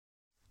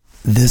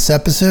This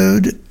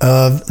episode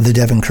of The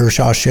Devin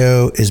Kershaw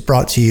Show is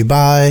brought to you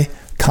by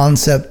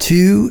Concept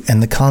 2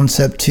 and the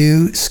Concept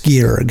 2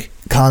 Ski Erg.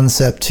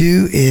 Concept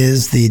 2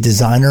 is the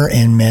designer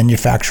and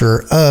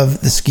manufacturer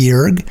of the Ski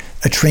Erg,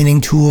 a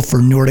training tool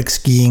for Nordic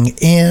skiing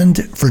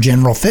and for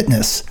general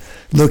fitness.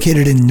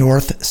 Located in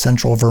north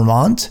central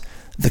Vermont,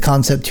 the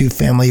Concept 2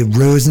 family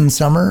rows in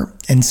summer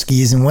and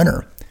skis in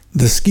winter.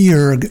 The Ski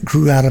Erg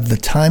grew out of the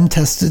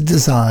time-tested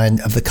design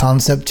of the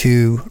Concept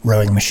 2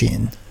 rowing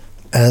machine.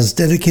 As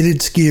dedicated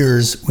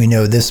skiers, we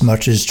know this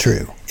much is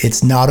true.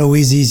 It's not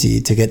always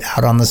easy to get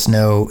out on the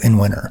snow in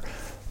winter,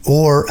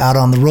 or out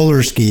on the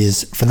roller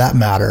skis, for that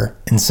matter,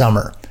 in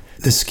summer.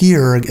 The Ski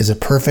Erg is a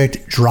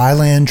perfect dry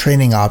land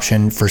training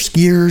option for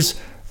skiers,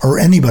 or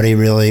anybody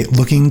really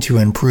looking to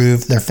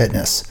improve their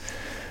fitness.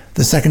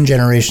 The second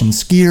generation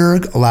Ski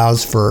Erg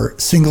allows for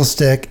single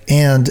stick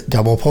and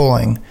double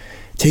poling.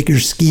 Take your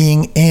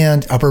skiing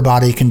and upper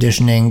body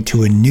conditioning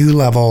to a new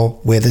level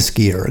with a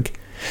Ski Erg.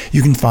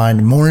 You can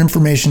find more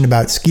information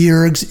about Ski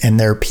Ergs and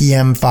their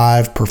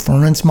PM5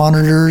 performance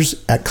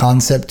monitors at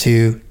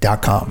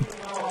concept2.com.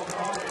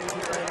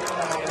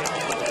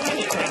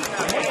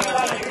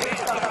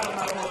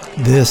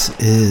 This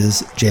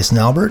is Jason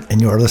Albert,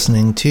 and you are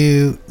listening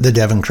to The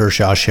Devin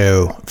Kershaw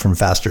Show from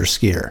Faster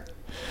Skier.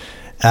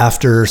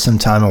 After some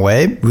time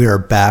away, we are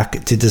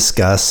back to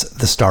discuss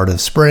the start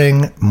of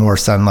spring, more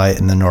sunlight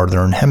in the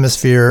Northern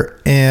Hemisphere,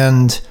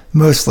 and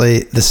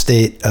mostly the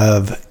state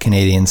of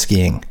Canadian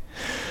skiing.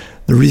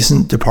 The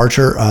recent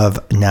departure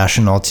of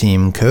national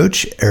team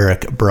coach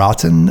Eric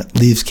Broughton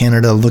leaves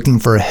Canada looking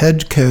for a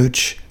head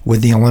coach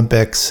with the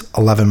Olympics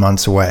 11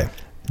 months away.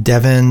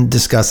 Devin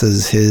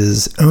discusses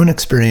his own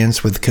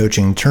experience with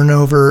coaching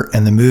turnover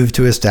and the move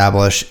to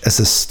establish a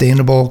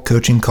sustainable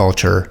coaching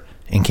culture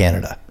in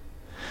Canada.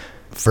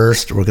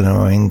 First, we're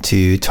going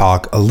to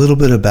talk a little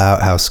bit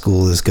about how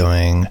school is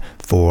going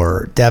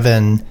for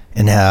Devin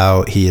and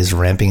how he is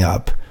ramping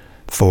up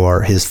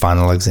for his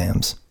final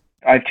exams.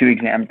 I have 2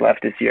 exams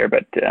left this year,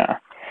 but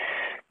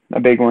a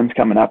big one's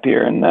coming up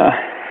here in a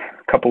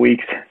couple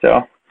weeks.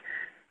 So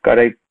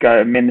gotta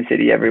I'm in the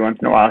city every once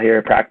in a while here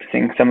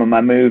practicing some of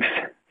my moves,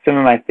 some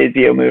of my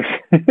physio moves.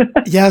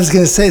 Yeah, I was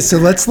gonna say, so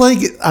let's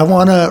I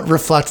wanna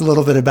reflect a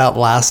little bit about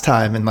last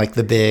time and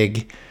the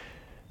big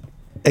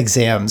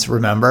exams,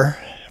 remember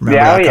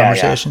that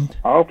conversation? Yeah.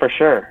 Oh, for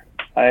sure.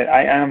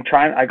 I'm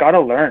trying, I gotta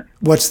learn.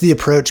 What's the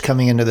approach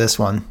coming into this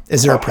one?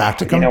 Is there a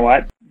practicum? You know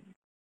what?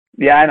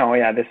 Yeah, I know.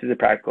 Yeah, this is a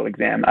practical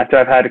exam. So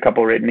I've had a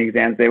couple written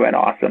exams. They went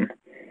awesome.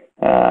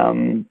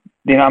 I'm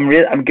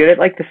good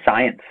at the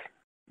science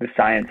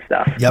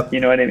stuff. Yep. You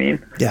know what I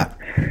mean? Yeah.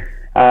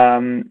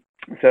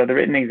 So the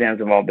written exams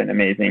have all been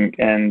amazing,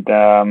 and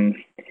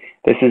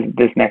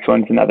this next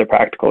one's another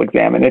practical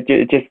exam, and it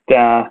just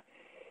the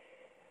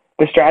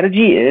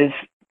strategy is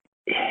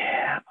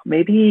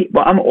maybe,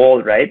 well, I'm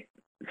old, right?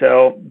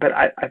 So, but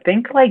I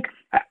think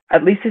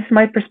at least this is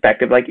my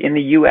perspective, in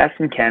the US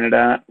and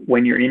Canada,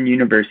 when you're in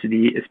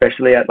university,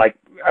 especially at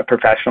a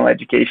professional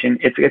education,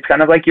 it's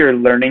kind of like you're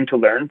learning to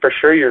learn. For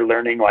sure, you're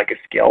learning a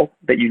skill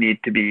that you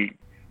need to be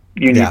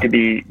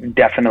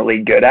definitely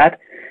good at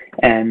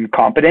and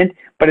competent.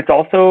 But it's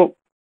also,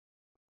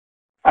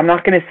 I'm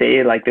not going to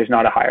say there's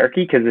not a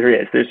hierarchy, because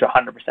there's 100%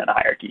 a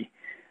hierarchy.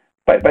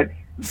 But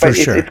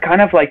sure. It's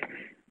kind of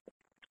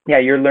yeah,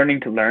 you're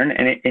learning to learn,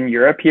 and in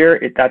Europe here,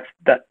 that's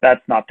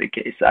not the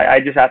case. I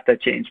just have to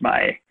change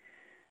my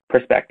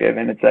perspective,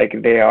 and it's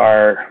they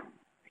are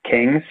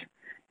kings,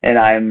 and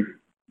I'm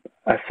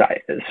a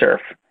serf.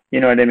 You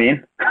know what I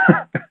mean?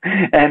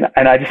 and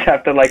I just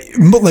have to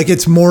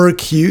it's more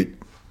acute,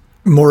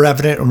 more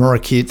evident, or more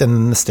acute than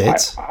in the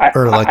States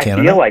or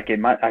Canada.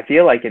 I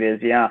feel like it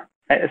is. Yeah.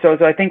 So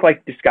I think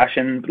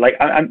discussions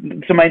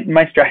so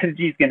my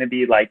strategy is going to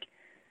be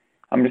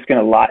I'm just going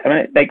to lie. I'm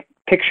going to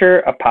picture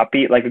a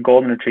puppy, a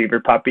golden retriever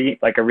puppy,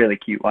 a really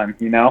cute one,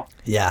 you know?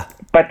 Yeah.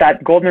 But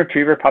that golden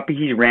retriever puppy,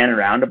 he's ran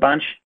around a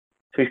bunch,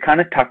 so he's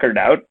kind of tuckered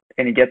out,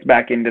 and he gets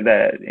back into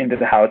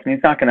the house, and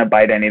he's not going to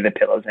bite any of the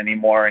pillows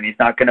anymore, and he's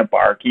not going to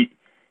bark. He's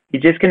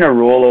just going to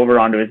roll over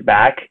onto his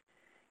back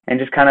and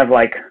just kind of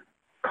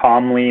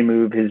calmly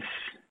move his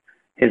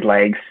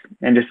legs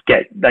and just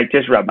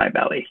just rub my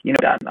belly. You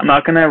know, I'm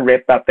not going to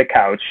rip up the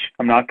couch.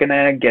 I'm not going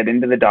to get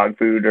into the dog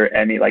food or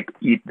any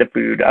eat the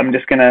food. I'm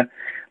just going to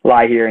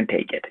lie here and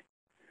take it.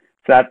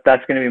 So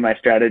that's going to be my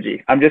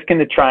strategy. I'm just going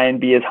to try and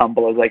be as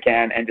humble as I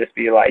can and just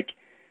be I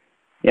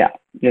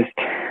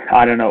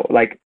don't know,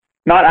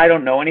 not I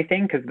don't know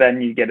anything, because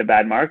then you get a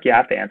bad mark. You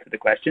have to answer the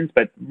questions,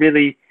 but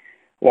really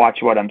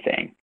watch what I'm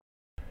saying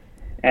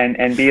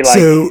and be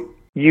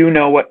you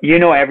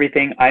know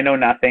everything, I know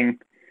nothing,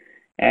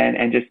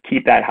 and just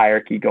keep that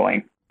hierarchy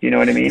going. Do you know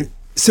what I mean?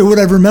 So what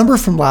I remember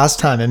from last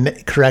time,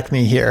 and correct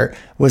me here,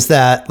 was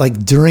that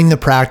during the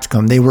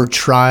practicum, they were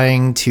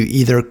trying to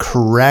either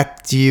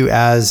correct you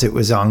as it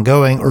was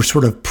ongoing or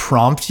sort of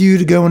prompt you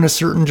to go in a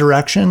certain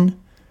direction,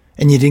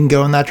 and you didn't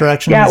go in that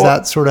direction. Yeah, Is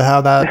that sort of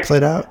how that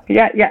played out?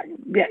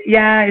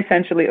 Yeah,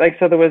 essentially.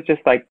 So there was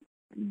just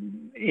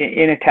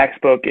in a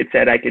textbook, it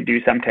said I could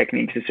do some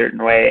techniques a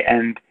certain way,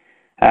 and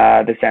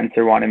the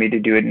censor wanted me to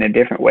do it in a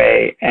different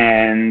way.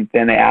 And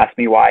then they asked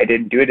me why I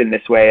didn't do it in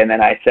this way. And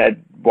then I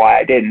said why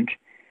I didn't.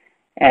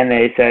 And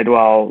they said,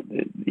 well,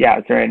 yeah,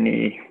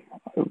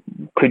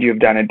 could you have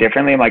done it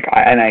differently? I'm like,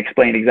 and I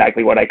explained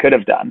exactly what I could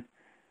have done,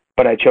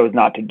 but I chose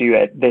not to do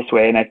it this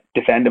way. And I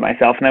defended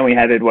myself. And then we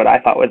had what I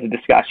thought was a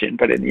discussion,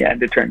 but in the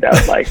end, it turned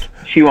out like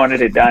she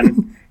wanted it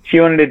done. She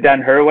wanted it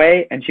done her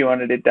way, and she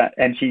wanted it done,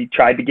 and she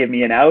tried to give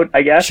me an out,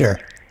 I guess. Sure.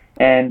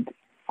 And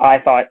I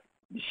thought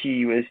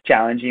she was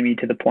challenging me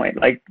to the point,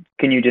 like,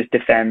 can you just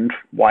defend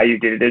why you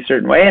did it a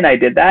certain way? And I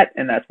did that,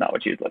 and that's not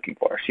what she was looking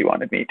for. She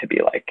wanted me to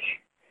be like,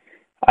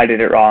 I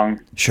did it wrong.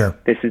 Sure.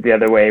 This is the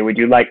other way. Would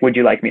you like me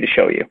to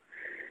show you?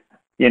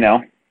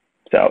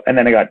 So, and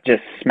then I got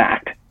just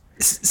smacked.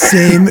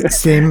 Same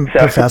so,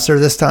 professor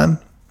this time?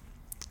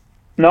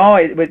 No,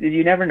 but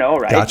you never know,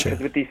 right? Gotcha.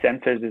 Because with these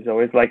sensors, there's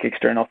always like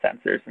external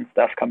sensors and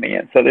stuff coming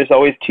in. So there's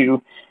always 2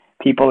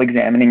 people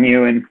examining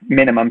you, and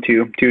minimum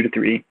 2 to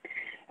 3.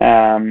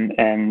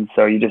 And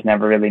so you just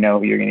never really know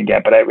who you're going to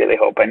get. But I really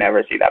hope I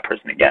never see that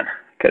person again,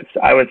 because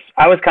I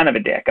was kind of a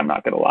dick. I'm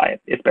not going to lie,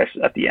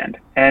 especially at the end.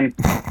 And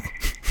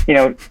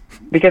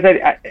because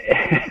I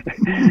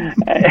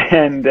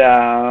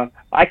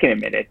can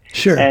admit it.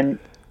 Sure. And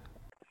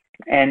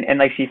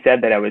like she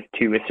said that I was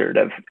too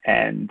assertive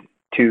and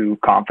too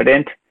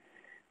confident,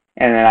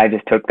 and then I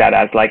just took that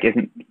as like,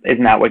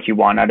 isn't that what you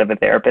want out of a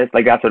therapist?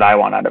 Like, that's what I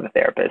want out of a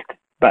therapist.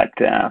 But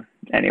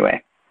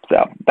anyway,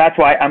 so that's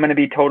why I'm going to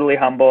be totally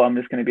humble. I'm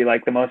just going to be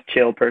like the most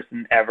chill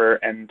person ever,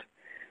 and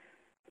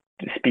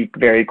speak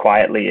very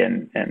quietly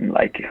and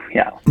like,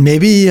 yeah,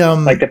 maybe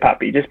like the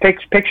puppy. Just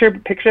picture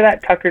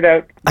that tuckered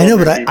out. I know,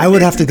 but I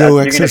would have to go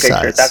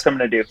exercise. That's what I'm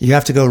going to do. You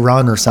have to go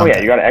run or something. Oh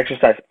yeah, you got to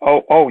exercise.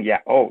 Oh yeah.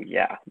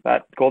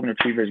 That golden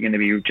retriever is going to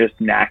be just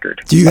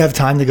knackered. Do you have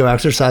time to go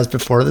exercise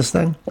before this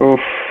thing? Oof,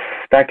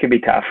 that could be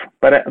tough.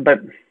 But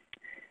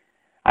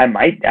I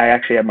might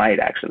actually.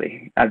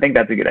 I think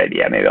that's a good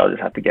idea. Maybe I'll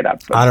just have to get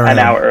up an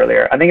hour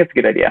earlier. I think it's a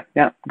good idea.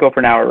 Yeah, go for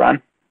an hour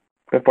run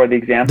before the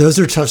exam. Those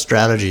are tough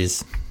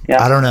strategies.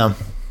 Yeah. I don't know.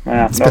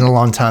 Yeah, it's been a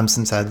long time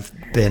since I've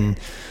been.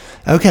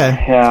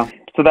 Okay. Yeah.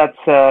 So that's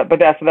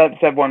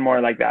one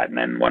more like that, and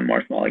then one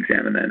more small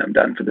exam, and then I'm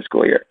done for the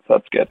school year. So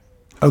that's good.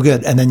 Oh,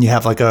 good. And then you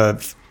have like an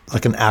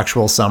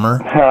actual summer?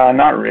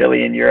 Not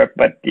really in Europe,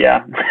 but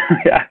yeah.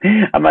 Yeah.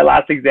 My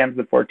last exam is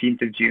the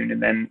 14th of June,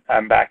 and then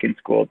I'm back in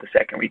school the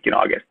second week in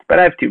August. But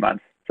I have 2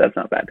 months, so that's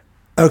not bad.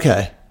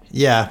 Okay.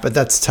 Yeah, but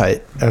that's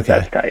tight. Okay.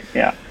 That's tight,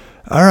 yeah.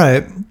 All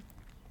right.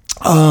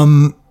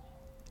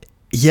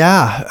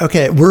 Yeah.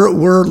 Okay.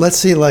 We're let's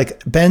see,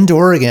 like Bend,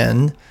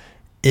 Oregon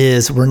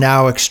we're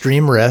now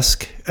extreme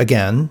risk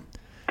again.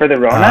 For the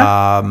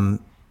Rona?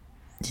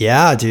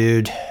 Yeah,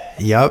 dude.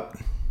 Yep.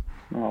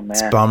 Oh man.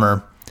 It's a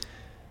bummer.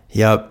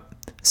 Yep.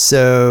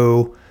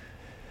 So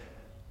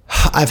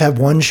I've had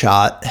one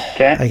shot.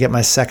 Okay. I get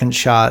my second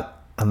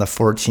shot on the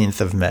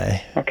 14th of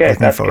May. Okay.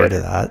 Looking forward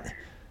to that.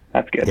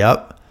 That's good.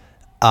 Yep.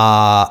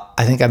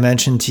 I think I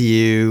mentioned to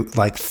you,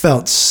 like,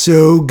 felt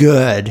so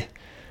good.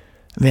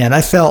 Man,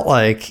 I felt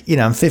like,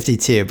 I'm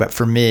 52, but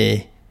for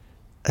me,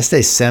 I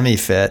stay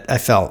semi-fit. I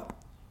felt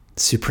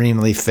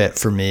supremely fit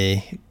for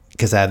me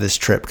because I have this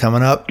trip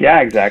coming up.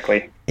 Yeah,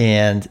 exactly.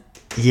 And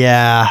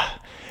yeah,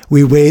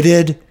 we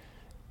waited.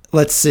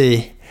 Let's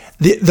see.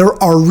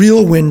 Our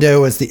real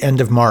window was the end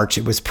of March.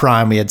 It was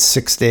prime. We had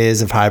 6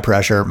 days of high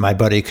pressure. My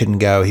buddy couldn't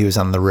go. He was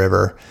on the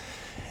river.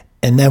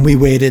 And then we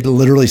waited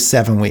literally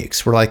 7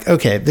 weeks. We're like,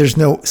 okay, there's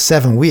no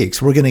 7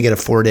 weeks. We're going to get a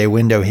 4-day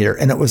window here.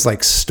 And it was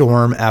like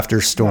storm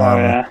after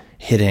storm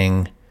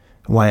hitting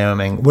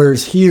Wyoming.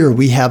 Whereas here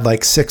we had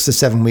like 6 to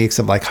 7 weeks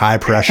of like high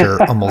pressure,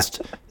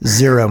 almost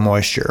zero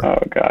moisture.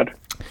 Oh God.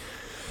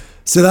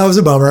 So that was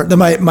a bummer. Then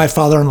my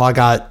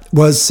father-in-law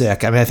was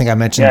sick. I mean, I think I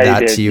mentioned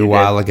that to you a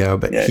while ago,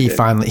 but he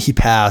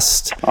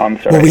passed. Oh, I'm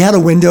sorry. Well, we had a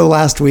window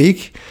last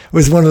week. It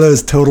was one of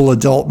those total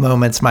adult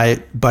moments.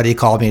 My buddy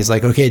called me. He's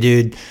like, okay,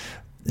 dude,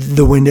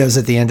 the window's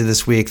at the end of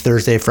this week,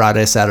 Thursday,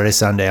 Friday, Saturday,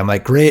 Sunday. I'm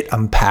like, great,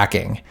 I'm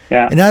packing.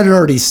 Yeah. And I'd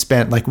already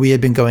spent, like, we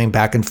had been going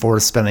back and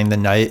forth, spending the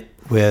night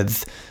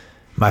with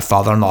my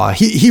father-in-law.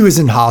 He was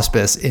in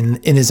hospice in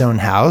his own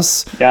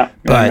house. Yeah,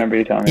 but, I remember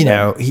you telling me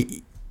that.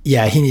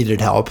 He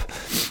needed help.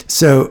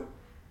 So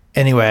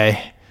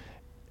anyway,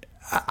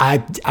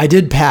 I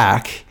did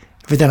pack,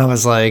 but then I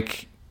was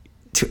like,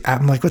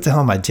 I'm like, what the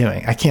hell am I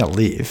doing? I can't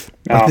leave.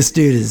 No. Like, this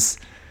dude is,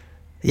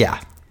 yeah.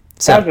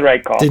 So that was the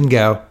right call. Didn't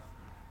go.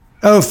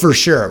 Oh, for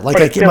sure.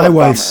 Like, my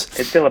wife's.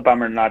 It's still a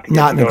bummer not to get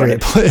not in a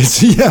great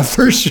place. Yeah,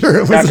 for sure.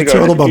 It was a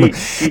total bummer.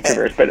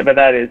 But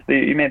that is,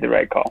 you made the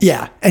right call.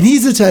 Yeah, and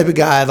he's the type of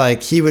guy,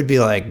 like, he would be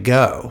like,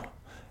 go.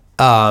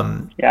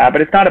 Yeah,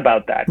 but it's not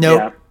about that. Nope.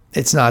 Yeah.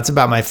 It's not. It's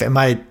about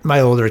my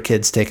older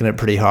kid's taking it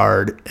pretty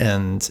hard,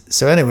 and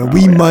so anyway,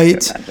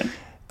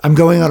 I'm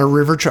going on a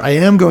river trip. I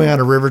am going on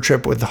a river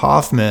trip with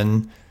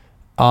Hoffman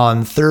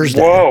on Thursday.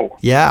 Whoa!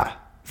 Yeah,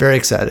 very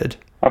excited.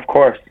 Of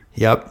course.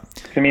 Yep.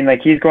 I mean,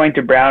 like, he's going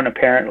to Brown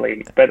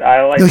apparently, but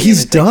I like. No,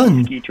 he's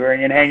done ski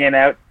touring and hanging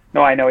out.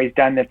 No, I know he's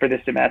done it for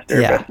the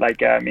semester, but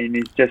like, I mean,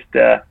 he's just,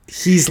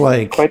 he's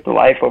like quite the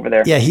life over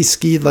there. Yeah. He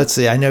skied, let's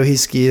see. I know he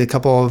skied a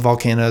couple of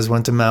volcanoes,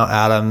 went to Mount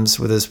Adams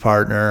with his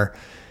partner.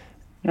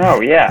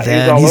 Oh yeah.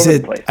 Then he's all over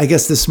the place. I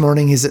guess this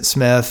morning he's at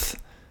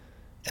Smith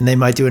and they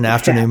might do an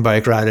afternoon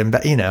bike ride. And,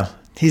 you know,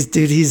 he's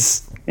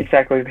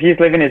exactly. He's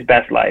living his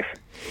best life.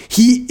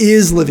 He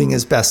is living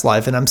his best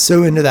life. And I'm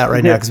so into that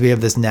right now because we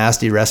have this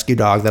nasty rescue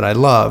dog that I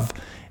love.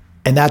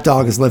 And that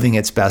dog is living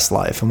its best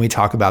life. And we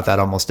talk about that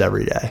almost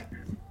every day.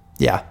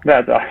 Yeah.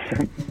 That's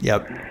awesome.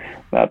 Yep.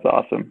 That's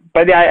awesome.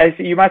 But yeah,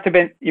 you must have,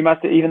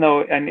 even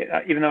though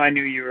I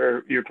knew you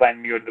were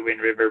planning to go to the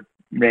Wind River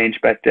range,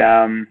 but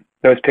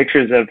those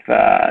pictures of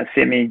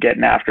Simi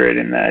getting after it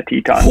in the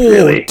Tetons,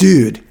 really.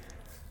 Dude.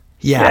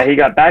 Yeah.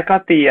 Yeah, that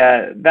got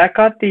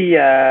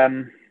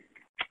the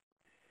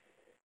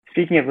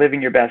speaking of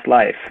living your best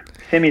life,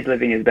 Simi's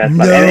living his best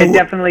life. And it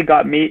definitely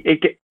got me,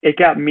 it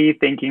got me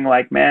thinking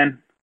like, man,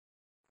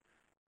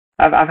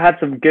 I've had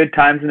some good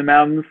times in the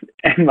mountains,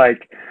 and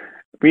like,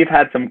 we've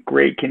had some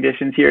great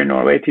conditions here in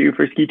Norway too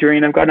for ski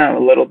touring. I've gotten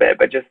out a little bit,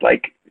 but just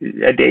like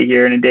a day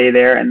here and a day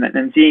there, and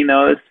then seeing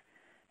those,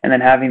 and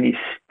then having these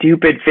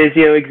stupid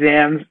physio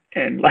exams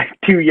and like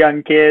 2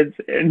 young kids,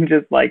 and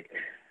just like,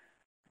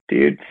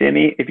 dude,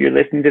 Simi, if you're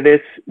listening to this,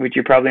 which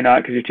you're probably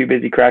not because you're too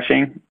busy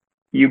crushing,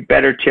 you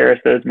better cherish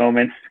those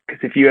moments,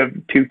 because if you have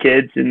 2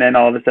 kids and then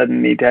all of a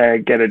sudden need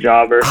to get a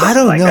job or something I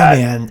don't like know, that,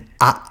 man.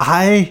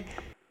 I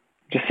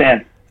just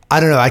saying. I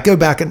don't know. I go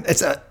back and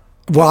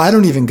I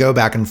don't even go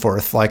back and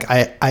forth. Like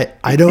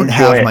I don't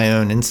have my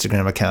own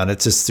Instagram account.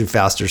 It's just through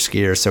Faster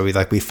Skier. So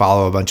we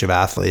follow a bunch of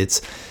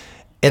athletes,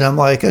 and I'm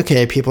like,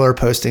 okay, people are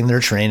posting their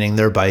training,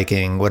 their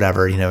biking,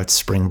 whatever, you know, it's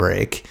spring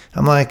break.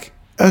 I'm like,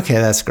 okay,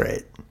 that's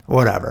great.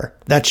 Whatever.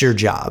 That's your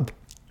job.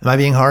 Am I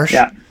being harsh?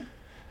 Yeah.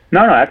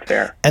 No, that's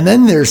fair. And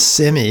then there's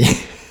Simi.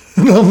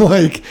 And I'm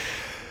like,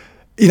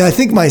 you know, I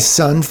think my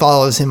son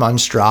follows him on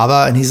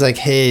Strava, and he's like,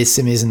 hey,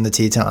 Simi's in the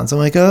Tetons. I'm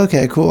like, oh,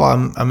 okay, cool.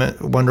 I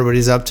wonder what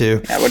he's up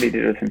to. Yeah, what he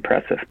did was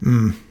impressive.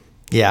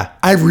 Yeah,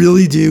 I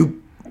really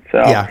do. So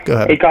yeah, go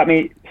ahead. It got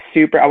me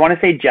I want to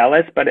say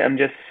jealous, but I'm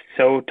just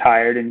so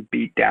tired and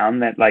beat down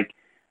that like,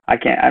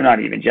 I'm not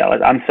even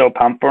jealous. I'm so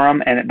pumped for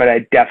him. But I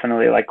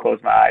definitely like close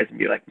my eyes and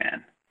be like,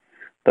 man,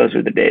 those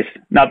were the days.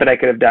 Not that I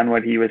could have done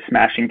what he was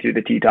smashing through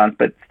the Tetons,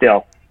 but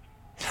still.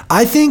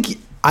 I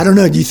don't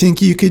know. Do you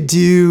think you could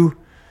do,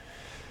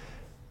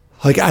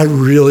 like, I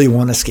really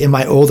want to ski. And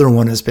my older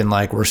one has been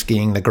like, we're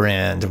skiing the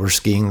Grand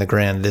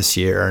this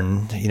year.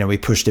 And, you know, we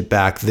pushed it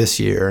back this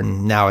year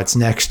and now it's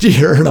next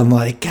year. And I'm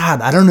like,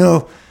 God, I don't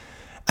know.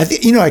 I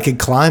think, you know, I could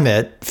climb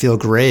it, feel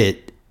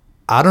great.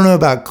 I don't know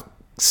about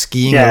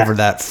skiing over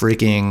that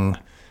freaking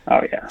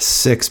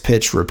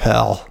 6-pitch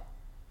rappel.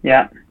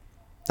 Yeah.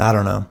 I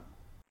don't know.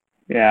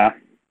 Yeah.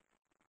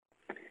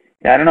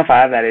 Yeah. I don't know if I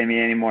have that in me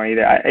anymore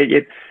either.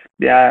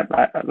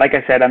 Like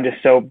I said, I'm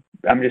just so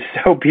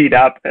beat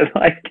up.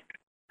 Like,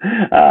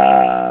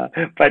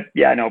 but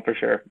yeah, no, for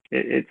sure.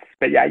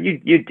 But yeah, you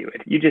do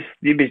it.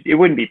 You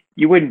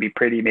wouldn't be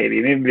pretty. Maybe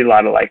it'd be a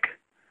lot of like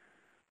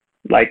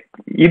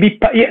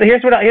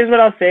here's what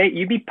I'll say.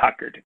 You'd be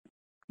puckered.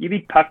 You'd be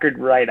puckered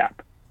right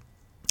up.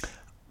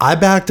 I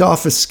backed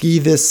off a ski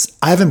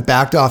I haven't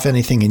backed off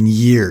anything in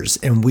years.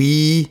 And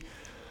we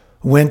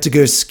went to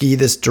go ski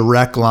this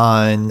direct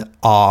line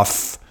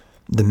off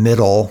the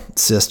middle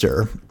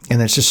sister.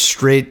 And it's just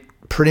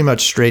pretty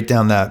much straight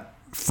down that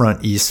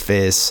front east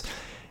face.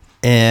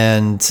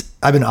 And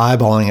I've been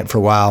eyeballing it for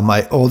a while.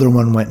 My older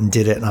one went and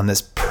did it on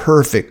this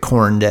perfect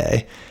corn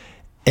day.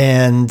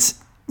 And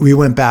we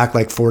went back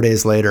like 4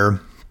 days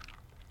later.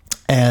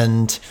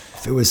 And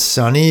it was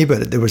sunny,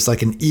 but there was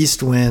like an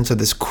east wind. So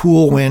this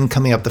cool wind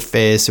coming up the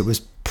face. It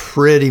was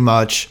pretty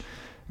much,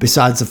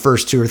 besides the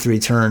first 2 or 3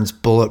 turns,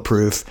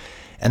 bulletproof.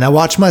 And I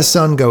watched my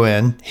son go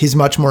in. He's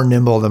much more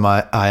nimble than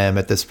I am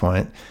at this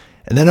point.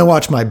 And then I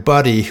watched my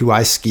buddy, who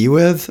I ski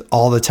with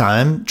all the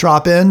time,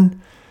 drop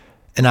in.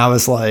 And I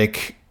was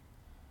like,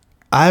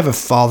 I have a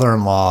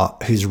father-in-law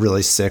who's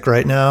really sick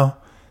right now.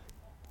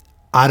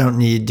 I don't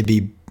need to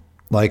be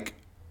like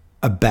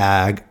a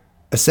bag,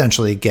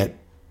 essentially get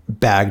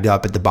bagged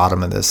up at the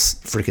bottom of this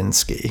freaking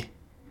ski.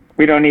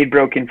 We don't need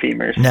broken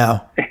femurs.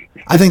 No.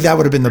 I think that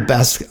would have been the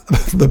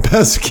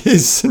best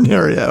case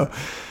scenario.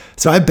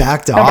 So I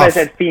backed off. But I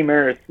said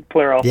femurs,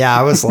 plural. Yeah,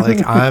 I was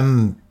like,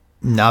 I'm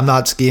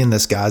not skiing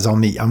this, guys.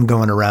 I'm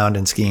going around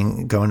and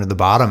skiing, going to the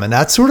bottom. And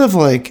that's sort of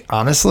like,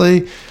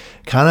 honestly,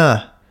 kind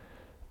of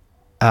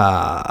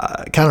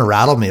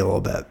rattled me a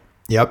little bit.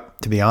 Yep,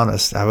 to be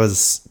honest, I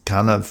was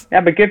kind of...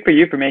 Yeah, but good for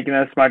you for making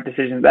those smart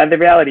decisions. The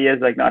reality is,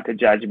 like, not to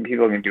judge, and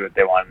people can do what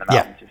they want in the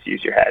mountains, just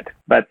use your head.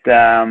 But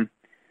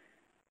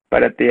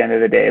at the end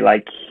of the day,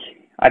 like,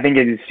 I think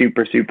it is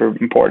super, super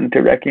important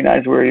to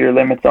recognize where your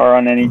limits are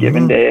on any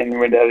given day and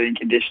with any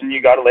condition.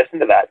 You got to listen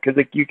to that, because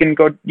like you can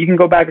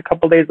go back a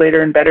couple days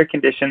later in better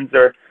conditions,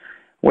 or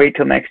wait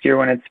till next year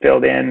when it's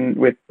filled in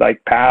with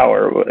like POW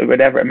or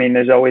whatever. I mean,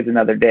 there's always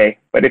another day.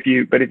 But if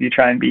you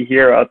try and be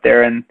hero out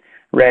there and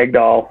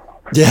ragdoll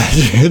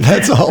Yeah,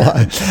 that's all.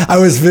 I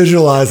was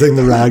visualizing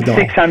the ragdoll.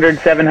 600,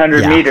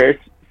 700 meters,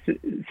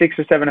 600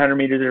 or 700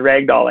 meters of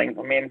ragdolling.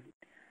 I mean,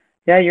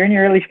 yeah, you're in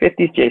your early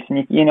 50s,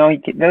 Jason. You know,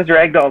 those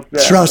ragdolls.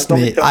 Trust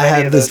me, I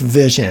have this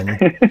vision.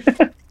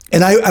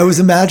 And I was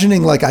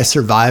imagining like I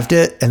survived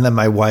it, and then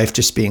my wife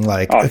just being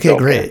like, okay, so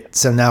great. Good.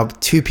 So now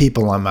 2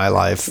 people in my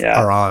life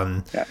are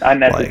on. Yeah.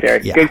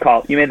 Unnecessary. Like, Good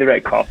call. You made the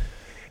right call.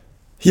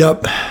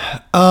 Yep.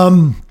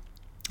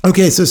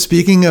 Okay, so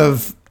speaking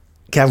of,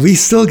 we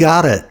still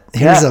got it.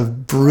 Here's a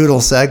brutal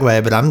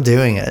segue, but I'm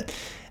doing it.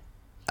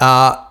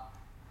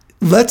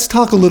 Let's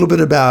talk a little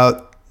bit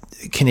about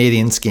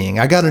Canadian skiing.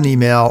 I got an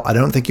email. I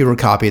don't think you were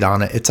copied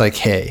on it. It's like,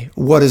 hey,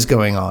 what is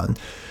going on?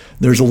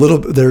 There's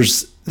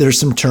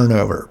some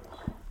turnover.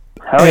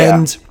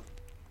 And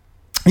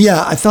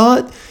I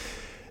thought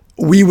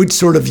we would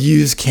sort of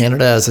use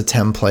Canada as a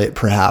template,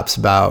 perhaps,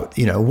 about,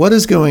 what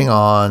is going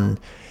on.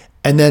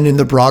 And then in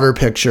the broader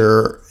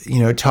picture,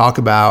 talk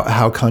about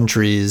how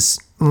countries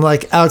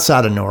like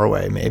outside of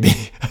Norway,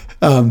 maybe,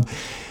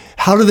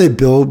 how do they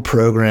build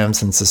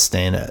programs and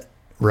sustain it,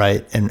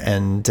 right?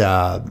 And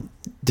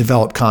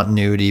develop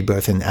continuity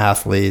both in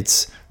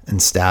athletes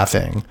and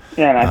staffing.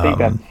 Yeah, and I think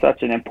that's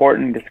such an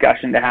important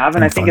discussion to have.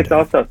 And I think it's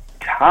also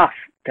tough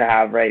to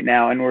have right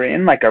now. And we're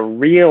in like a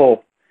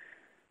real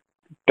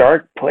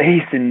dark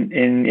place in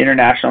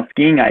international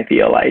skiing, I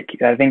feel like.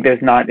 I think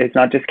it's not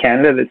just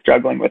Canada that's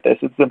struggling with this.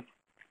 There's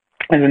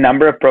a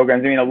number of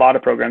programs. I mean, a lot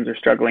of programs are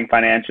struggling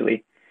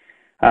financially.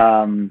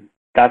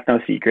 That's no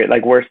secret.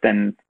 Like worse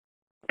than,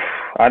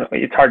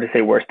 it's hard to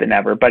say worse than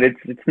ever, but it's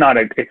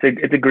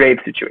a grave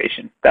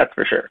situation. That's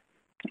for sure.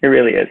 It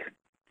really is.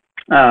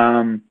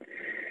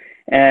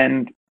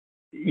 And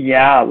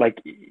yeah, like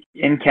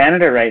in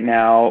Canada right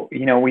now,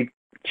 we've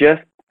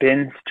just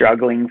been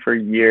struggling for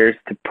years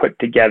to put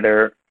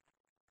together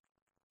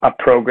a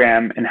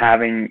program and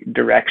having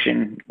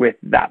direction with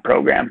that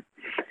program.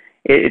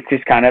 It's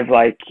just kind of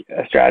like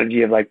a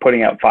strategy of like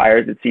putting out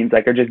fires, it seems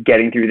like, or just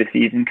getting through the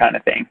season kind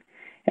of thing,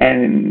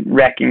 and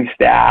wrecking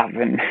staff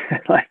and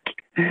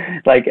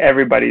like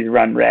everybody's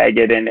run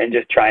ragged and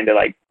just trying to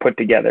like put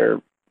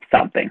together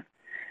something.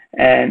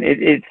 And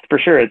it's for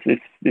sure, it's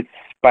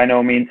by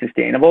no means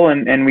sustainable.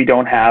 And we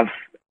don't have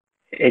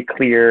a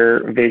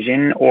clear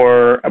vision,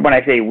 or when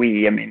I say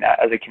we, I mean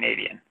as a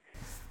Canadian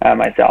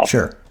myself.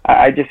 Sure.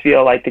 I just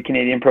feel like the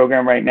Canadian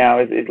program right now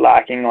is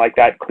lacking like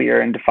that clear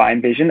and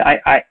defined vision.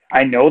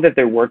 I know that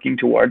they're working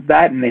towards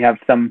that, and they have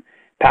some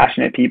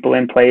passionate people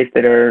in place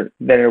that are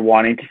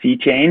wanting to see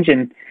change,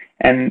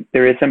 and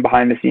there is some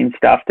behind the scenes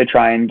stuff to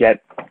try and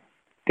get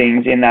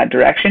things in that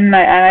direction.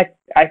 I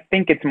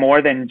think it's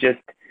more than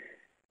just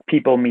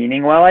people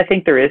meaning well. I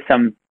think there is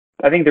some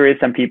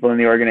people in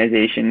the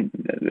organization.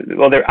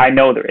 Well, I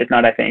know there is,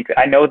 not I think.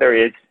 I know there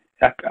is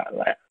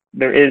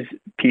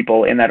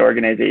people in that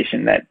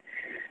organization that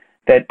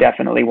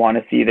definitely want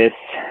to see this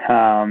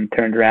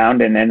turned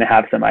around and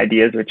have some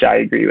ideas, which I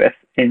agree with,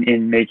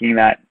 in making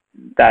that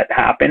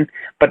happen.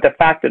 But the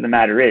fact of the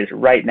matter is,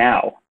 right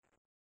now,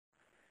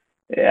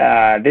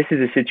 this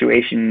is a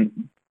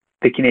situation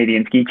the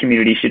Canadian ski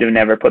community should have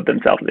never put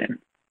themselves in.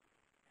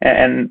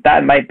 And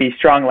that might be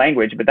strong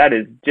language, but that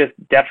is just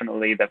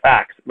definitely the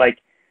facts. Like,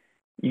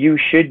 you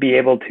should be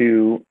able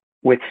to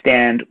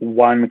withstand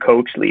one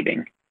coach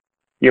leaving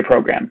your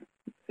program.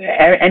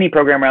 Any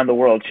program around the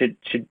world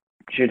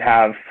should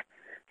have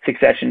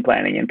succession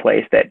planning in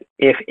place, that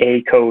if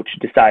a coach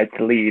decides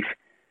to leave,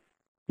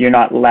 you're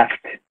not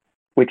left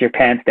with your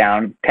pants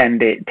down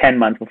 10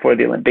 months before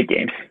the Olympic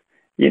Games,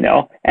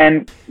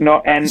 and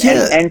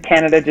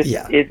Canada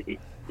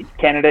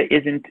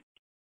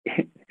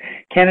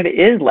Canada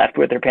is left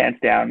with their pants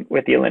down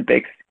with the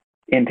Olympics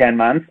in 10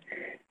 months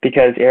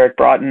because Eric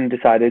Broughton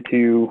decided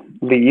to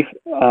leave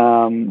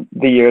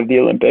the year of the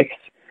Olympics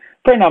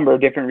for a number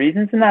of different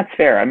reasons, and that's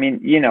fair. I mean,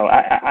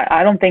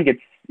 I don't think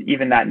it's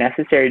even that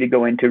necessary to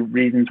go into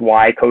reasons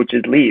why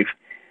coaches leave.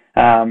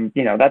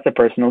 That's a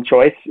personal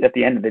choice at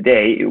the end of the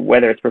day,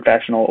 whether it's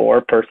professional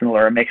or personal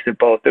or a mix of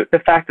both.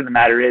 The fact of the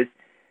matter is,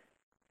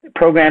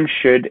 programs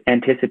should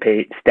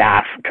anticipate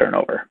staff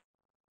turnover,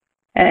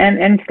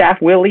 and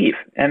staff will leave,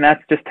 and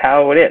that's just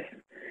how it is.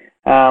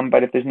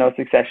 But if there's no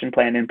succession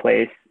plan in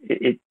place,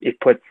 it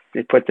puts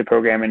the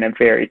program in a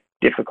very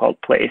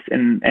difficult place,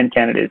 and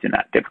Canada is in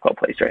that difficult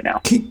place right now.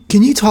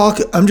 Can you talk?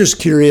 I'm just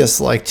curious,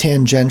 like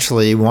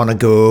tangentially, want to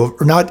go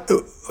or not?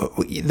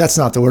 That's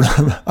not the word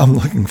I'm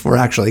looking for.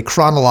 Actually,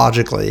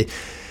 chronologically,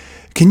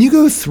 can you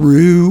go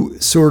through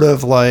sort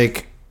of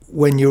like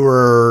when you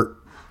were,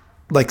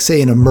 like,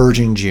 say, an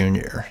emerging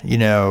junior,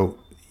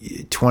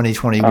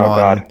 2021, oh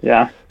God,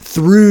 yeah,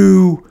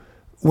 through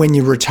when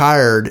you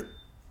retired?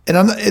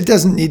 And it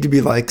doesn't need to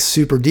be like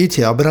super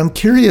detailed, but I'm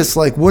curious,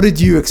 like, what did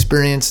you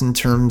experience in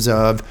terms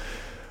of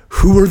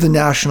who were the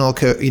national,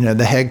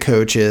 the head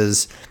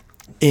coaches,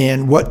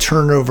 and what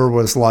turnover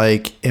was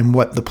like, and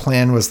what the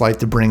plan was like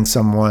to bring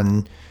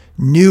someone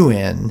new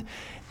in?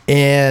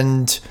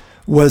 And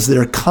was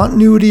there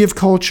continuity of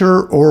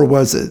culture, or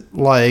was it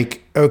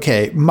like,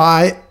 okay,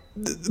 my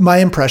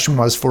impression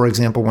was, for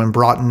example, when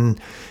Broughton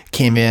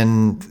came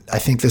in, I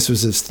think this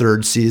was his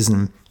third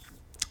season,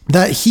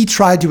 that he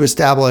tried to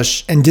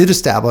establish and did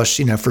establish,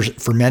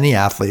 for many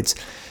athletes,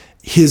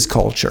 his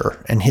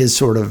culture and his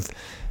sort of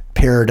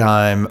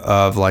paradigm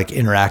of like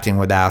interacting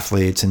with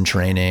athletes and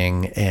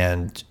training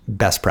and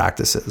best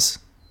practices.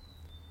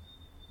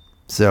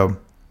 So does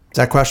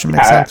that question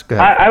make sense? Go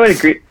ahead. I would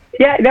agree.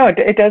 Yeah, no,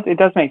 it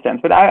does make sense.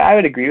 But I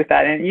would agree with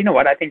that. And you know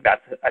what? I think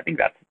that's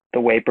the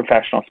way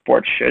professional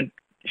sports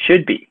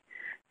should be,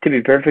 to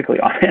be perfectly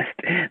honest.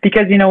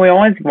 Because, we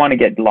always want to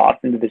get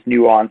lost into this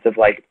nuance of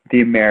like the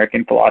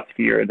American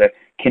philosophy or the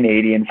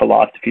Canadian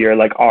philosophy or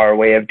like our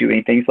way of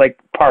doing things. Like,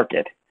 park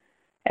it.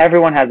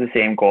 Everyone has the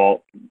same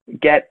goal.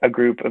 Get a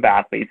group of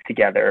athletes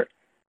together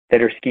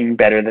that are skiing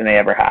better than they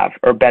ever have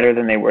or better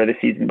than they were the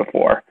season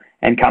before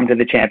and come to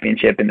the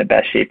championship in the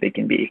best shape they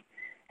can be.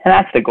 And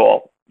that's the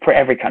goal for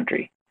every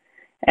country.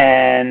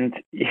 And,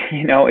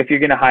 if you're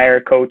going to hire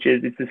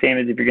coaches, it's the same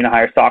as if you're going to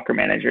hire soccer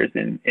managers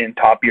in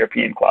top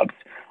European clubs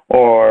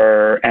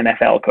or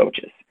NFL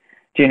coaches.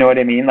 Do you know what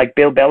I mean? Like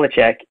Bill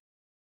Belichick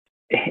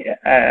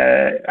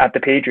at the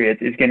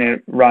Patriots is going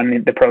to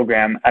run the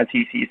program as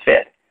he sees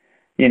fit.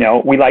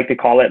 We like to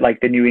call it like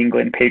the New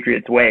England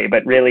Patriots way,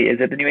 but really, is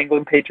it the New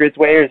England Patriots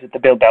way or is it the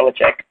Bill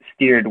Belichick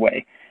steered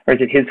way? Or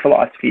is it his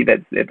philosophy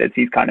that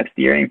he's kind of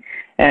steering?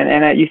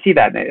 And you see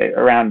that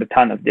around a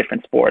ton of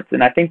different sports.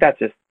 And I think that's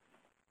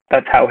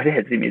how it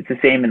is. I mean, it's the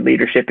same in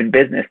leadership and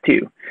business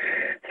too.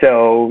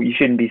 So you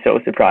shouldn't be so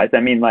surprised. I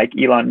mean, like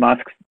Elon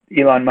Musk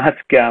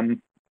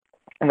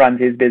runs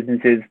his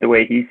businesses the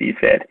way he sees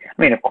fit.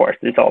 I mean, of course,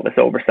 there's all this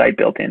oversight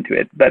built into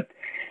it, but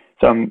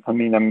so I'm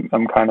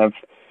kind of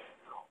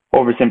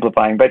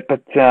oversimplifying, but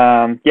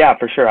yeah,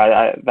 for sure,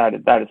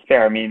 that is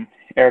fair. I mean,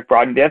 Eric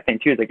Brodin, the other thing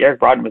too is like Eric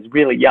Brodin was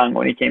really young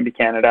when he came to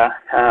Canada.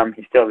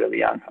 He's still really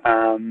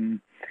young.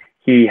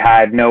 He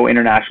had no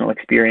international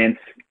experience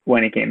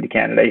when he came to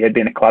Canada. He had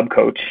been a club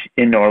coach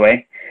in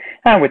Norway,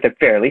 with a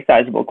fairly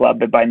sizable club,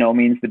 but by no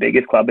means the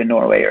biggest club in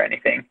Norway or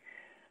anything.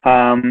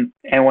 And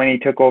when he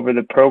took over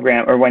the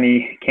program, or when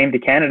he came to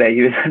Canada,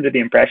 he was under the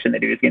impression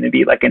that he was going to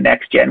be like a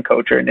next-gen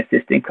coach or an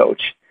assistant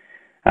coach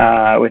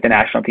with the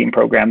national team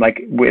program,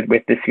 like with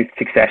the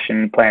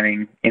succession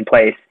planning in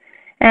place.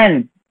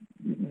 And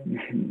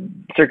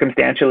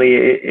circumstantially,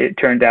 it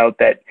turned out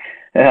that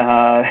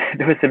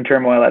there was some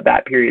turmoil at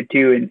that period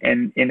too.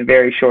 And in a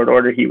very short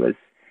order, he was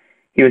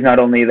not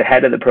only the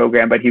head of the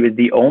program, but he was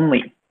the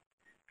only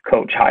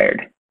coach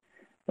hired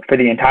for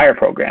the entire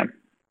program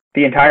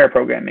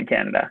in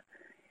Canada.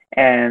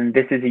 And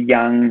this is a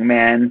young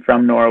man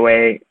from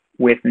Norway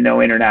with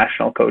no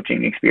international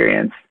coaching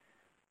experience,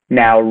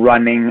 now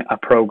running a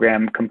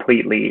program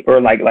completely,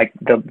 or like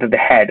the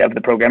head of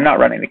the program, not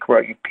running the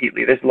program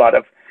completely. There's a lot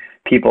of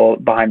people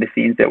behind the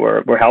scenes that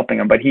were helping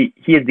him, but he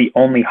is the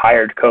only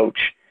hired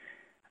coach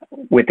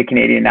with the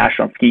Canadian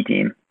national ski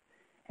team.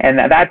 And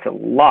that's a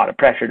lot of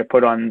pressure to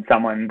put on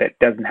someone that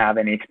doesn't have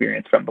any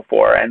experience from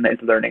before and is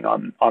learning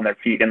on their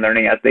feet and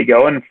learning as they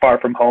go and far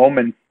from home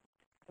and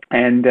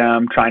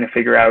trying to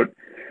figure out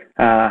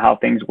how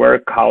things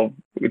work, how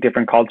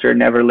different culture,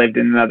 never lived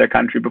in another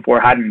country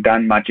before, hadn't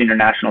done much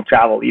international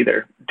travel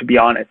either, to be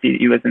honest.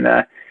 He wasn't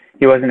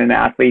an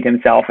athlete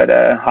himself at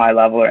a high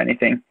level or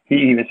anything.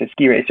 He was a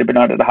ski racer, but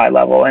not at a high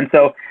level. And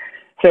so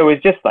it was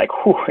just like,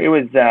 it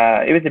was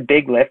a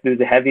big lift. It was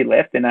a heavy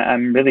lift. And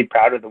I'm really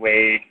proud of the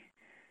way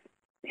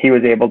he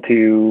was able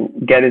to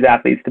get his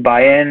athletes to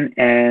buy in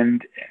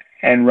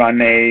and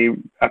run a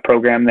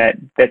program that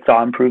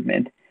saw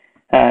improvement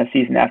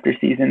season after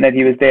season that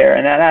he was there.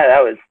 And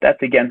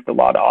that's against a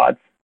lot of odds.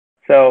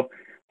 So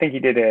I think he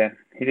did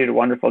a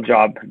wonderful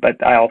job,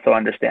 but I also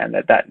understand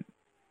that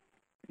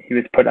he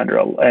was put under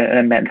an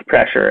immense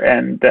pressure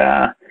and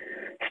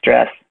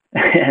stress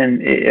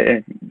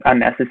and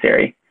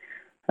unnecessary.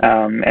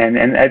 And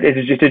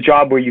it's just a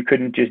job where you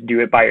couldn't just do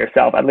it by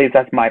yourself. At least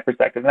that's my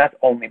perspective. And that's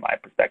only my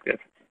perspective,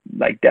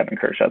 like Devin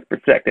Kershaw's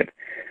perspective,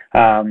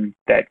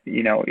 that,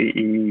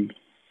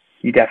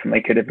 he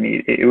definitely could have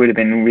it would have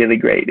been really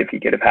great if he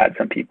could have had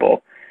some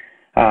people,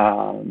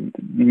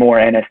 more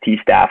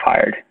NST staff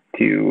hired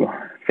to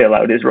fill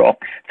out his role.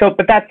 So,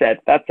 but that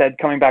said,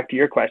 coming back to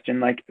your question,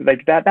 like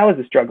that was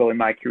a struggle in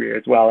my career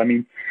as well. I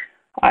mean,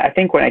 I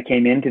think when I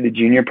came into the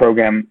junior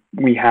program,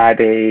 we had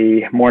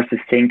a more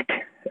succinct,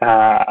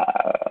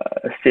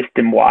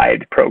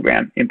 system-wide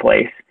program in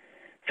place.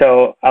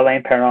 So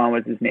Alain Perron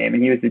was his name,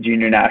 and he was the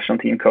junior national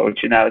team coach,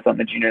 and I was on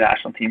the junior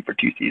national team for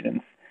 2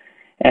 seasons.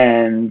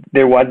 And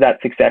there was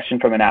that succession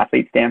from an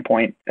athlete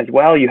standpoint as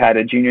well. You had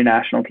a junior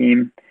national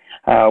team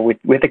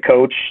with a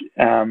coach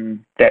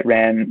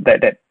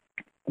that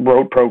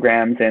wrote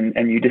programs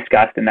and you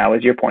discussed, and that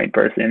was your point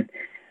person.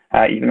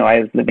 Even though I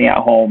was living at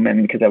home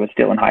and because I was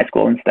still in high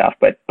school and stuff,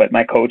 but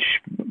my coach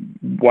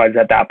was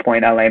at that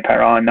point Alain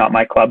Perron, not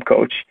my club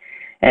coach.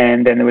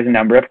 And then there was a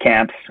number of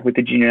camps with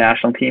the junior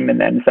national team and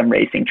then some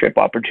racing trip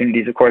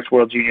opportunities. Of course,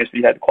 World Juniors,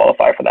 you had to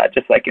qualify for that,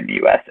 just like in the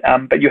U.S.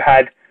 But you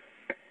had,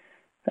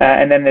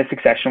 and then the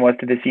succession was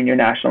to the senior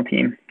national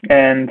team.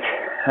 And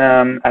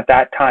at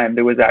that time,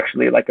 there was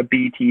actually like a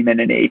B team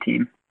and an A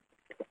team.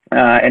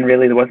 And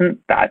really there wasn't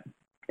that,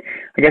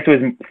 I guess it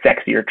was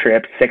sexier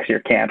trips,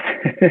 sexier camps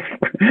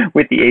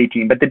with the A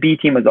team, but the B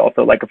team was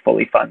also like a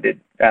fully funded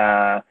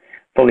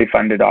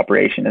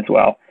operation as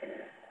well.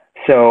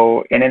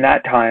 So, and in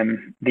that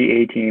time, the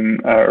A team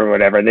or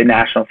whatever, the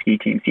national ski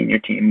team, senior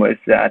team was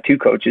two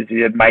coaches.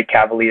 We had Mike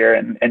Cavalier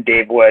and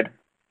Dave Wood,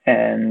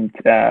 and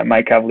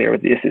Mike Cavalier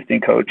was the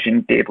assistant coach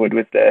and Dave Wood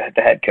was the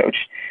head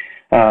coach.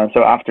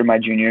 So after my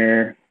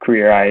junior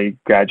career, I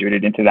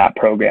graduated into that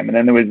program, and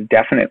then there was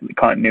definitely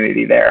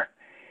continuity there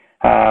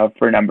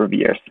for a number of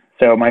years.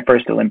 So my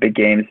first Olympic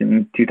Games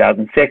in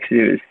 2006,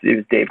 it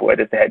was Dave Wood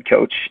as the head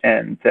coach,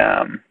 and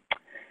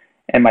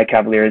Mike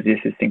Cavalier as the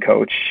assistant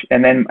coach.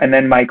 And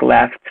then Mike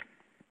left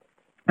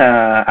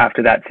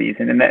after that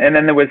season, and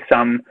then there was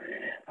some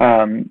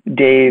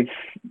Dave,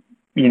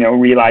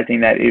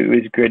 realizing that it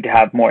was good to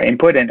have more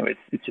input, and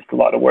it's just a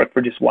lot of work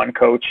for just one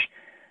coach.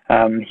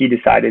 He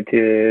decided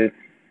the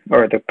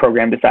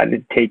program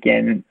decided to take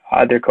in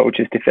other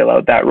coaches to fill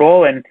out that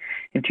role. And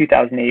in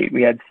 2008,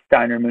 we had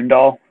Steinar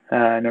Mundal,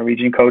 a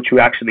Norwegian coach who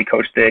actually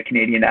coached the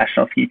Canadian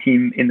national ski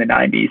team in the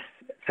 90s.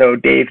 So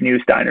Dave knew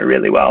Steinar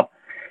really well.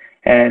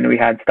 And we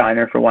had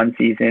Steinar for one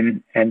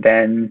season, and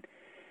then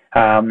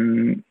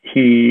Steinar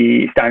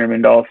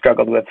Mundal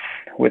struggled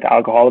with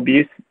alcohol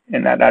abuse,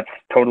 and that's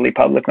totally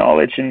public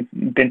knowledge and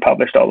been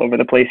published all over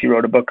the place. He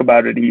wrote a book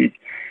about it.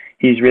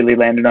 He's really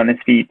landed on his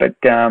feet, but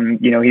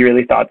he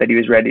really thought that he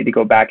was ready to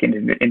go back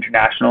into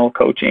international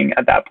coaching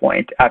at that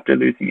point after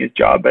losing his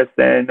job as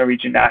the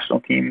Norwegian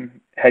national team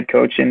head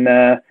coach in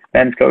the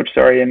men's coach,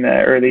 in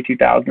the early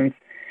 2000s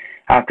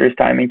after his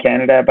time in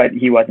Canada, but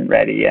he wasn't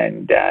ready,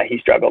 and he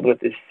struggled with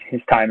his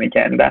time in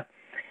Canada.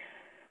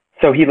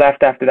 So he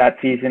left after that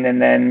season,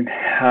 and then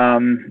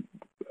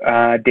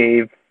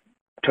Dave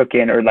took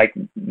in, or like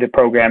the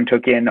program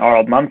took in,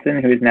 Arild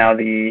Monsen, who is now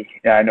the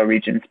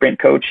Norwegian sprint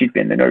coach. He's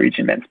been the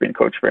Norwegian men's sprint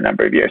coach for a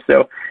number of years.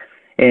 So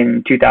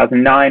in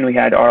 2009, we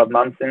had Arild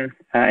Monsen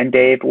and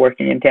Dave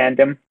working in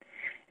tandem,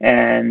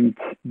 and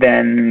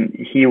then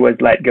he was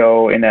let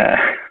go in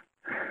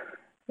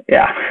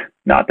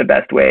not the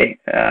best way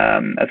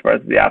as far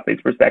as the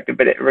athlete's perspective,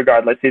 but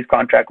regardless, his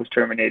contract was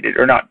terminated,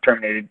 or not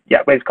terminated.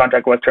 Yeah, his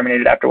contract was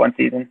terminated after one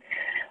season.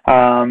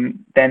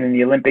 Then in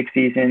the Olympic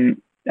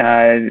season,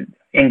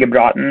 Inge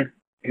Broughton,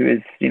 who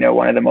is,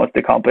 one of the most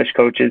accomplished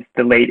coaches,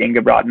 the late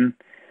Inge Broughton.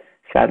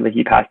 Sadly,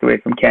 he passed away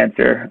from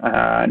cancer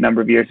a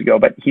number of years ago,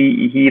 but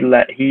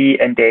he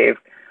and Dave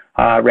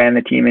ran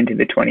the team into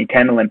the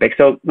 2010 Olympics.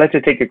 So let's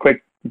just take a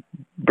quick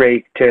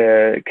break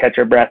to catch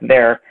our breath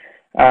there.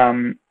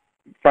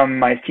 From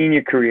my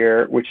senior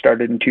career, which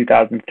started in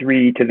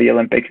 2003, to the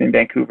Olympics in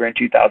Vancouver in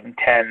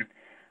 2010,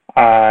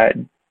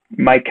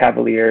 Mike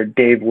Cavalier,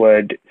 Dave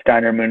Wood,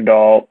 Steinar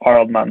Mundal,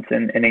 Arild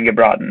Monsen, and Inge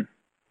Broughton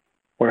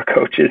were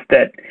coaches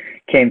that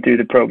came through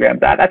the program.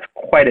 That's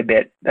quite a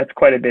bit. That's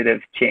quite a bit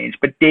of change.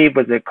 But Dave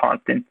was a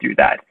constant through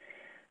that.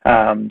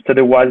 So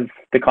there was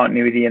the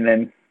continuity, and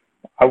then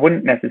I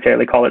wouldn't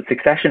necessarily call it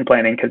succession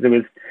planning, because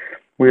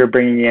we were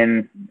bringing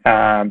in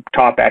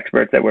top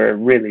experts that were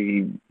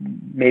really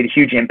made a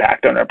huge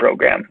impact on our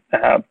program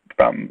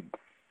from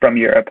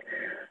Europe.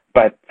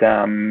 But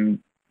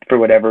for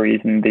whatever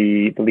reason,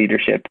 the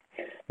leadership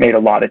made a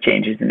lot of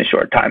changes in a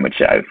short time,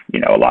 which a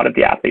lot of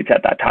the athletes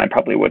at that time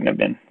probably wouldn't have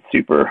been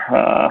super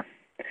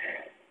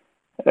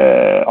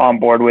on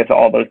board with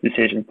all those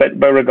decisions. But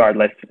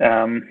regardless,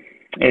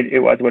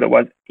 it was what it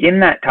was.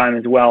 In that time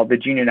as well, the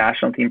junior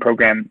national team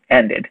program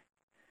ended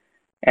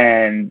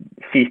and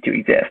ceased to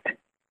exist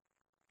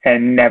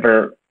and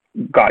never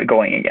got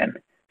going again.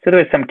 So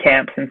there was some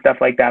camps and stuff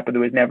like that, but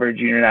there was never a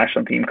junior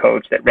national team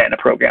coach that ran a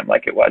program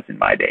like it was in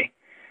my day.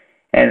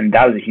 And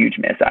that was a huge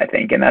miss, I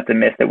think. And that's a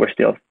miss that we're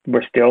still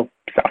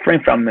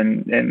suffering from.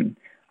 And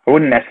I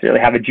wouldn't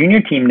necessarily have a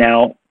junior team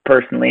now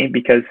personally,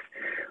 because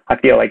I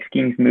feel like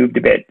skiing's moved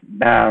a bit.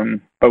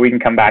 But we can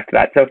come back to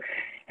that. So,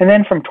 and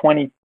then from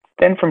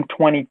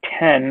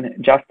 2010,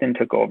 Justin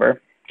took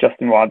over,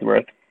 Justin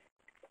Wadsworth.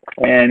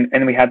 And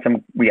we had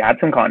some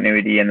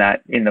continuity in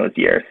those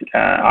years.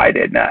 I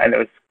did, and it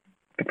was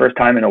the first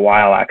time in a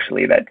while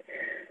actually that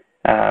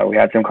we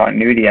had some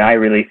continuity, and I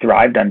really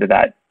thrived under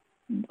that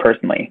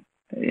personally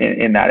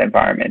in that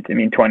environment. I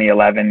mean,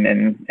 2011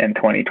 and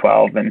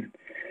 2012, and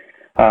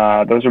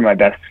those were my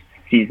best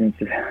seasons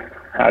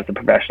as a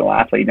professional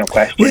athlete, no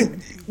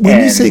question.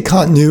 When you say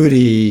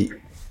continuity,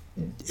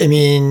 I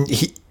mean,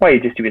 he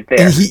was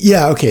there.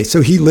 Okay.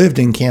 So he lived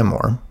in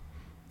Canmore,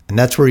 and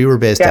that's where you were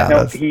based out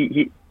of.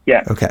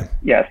 Yeah. Okay.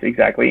 Yes,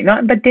 exactly.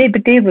 But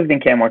Dave lived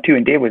in Canmore too,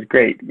 and Dave was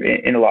great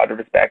in a lot of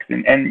respects.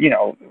 And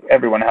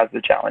everyone has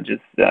the challenges.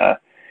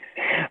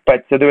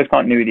 But so there was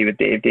continuity with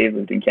Dave. Dave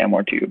lived in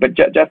Canmore too. But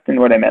Justin,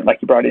 what I meant, like,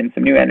 he brought in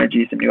some new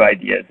energy, some new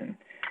ideas,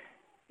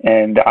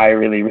 and I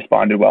really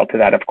responded well to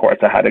that. Of course,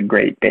 I had a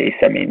great base.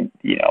 I mean,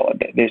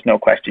 there's no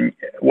question.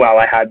 While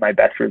I had my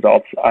best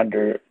results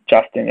under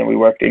Justin, and we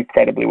worked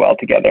incredibly well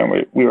together,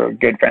 and we were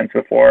good friends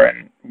before,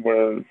 and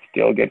we're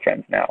still good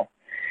friends now.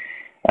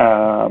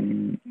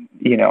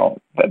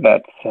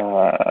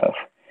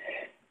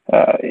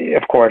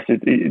 of course,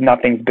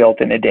 nothing's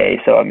built in a day.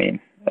 So, I mean,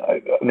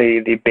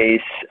 the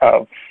base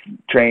of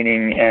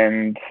training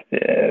and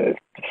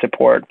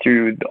support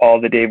through all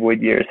the Dave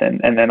Wood years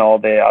and then all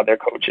the other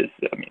coaches,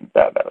 I mean,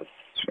 that was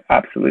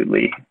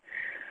absolutely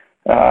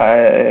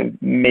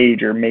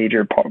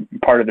major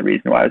part of the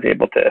reason why I was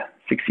able to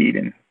succeed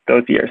in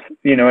those years.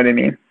 You know what I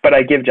mean? But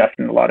I give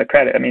Justin a lot of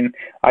credit. I mean,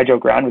 I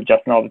joke around with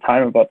Justin all the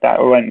time about that,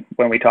 or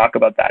when we talk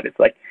about that, it's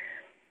like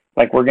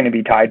we're going to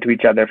be tied to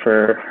each other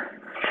for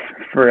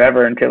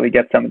forever until we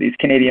get some of these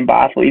Canadian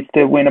athletes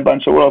to win a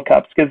bunch of World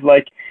Cups, because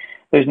like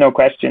there's no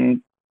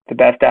question the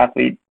best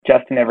athlete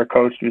Justin ever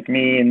coached was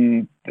me,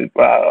 and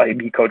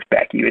he coached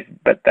Becky,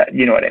 but that,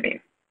 you know what I mean,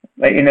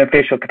 like in an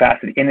official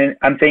capacity.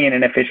 I'm saying in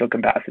an official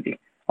capacity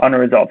on a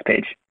results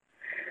page.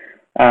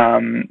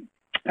 And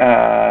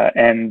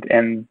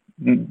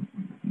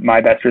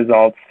my best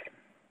results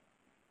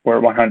were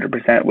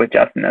 100% with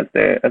Justin as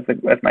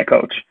my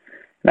coach.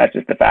 And that's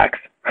just the facts.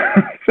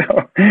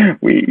 So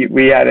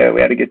we had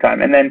a good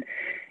time.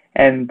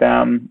 And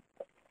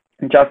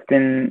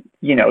Justin,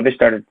 you know,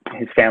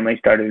 his family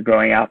started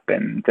growing up,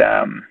 and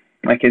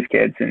like his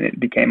kids, and it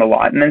became a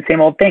lot. And then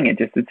same old thing.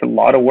 It's a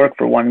lot of work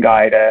for one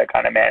guy to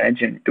kind of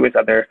manage, and there was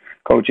other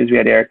coaches. We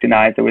had Eric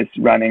Denise that was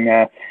running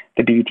the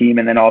B team,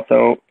 and then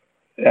also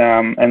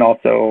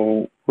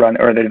run,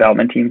 or the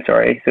development team.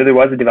 Sorry. So there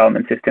was a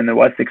development system. There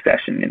was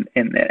succession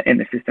in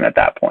the system at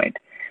that point.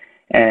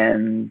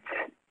 And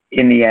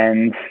in the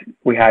end,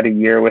 we had a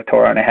year with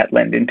Torana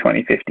Hetland in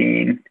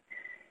 2015,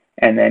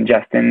 and then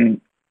Justin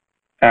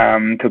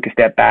took a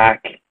step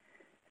back,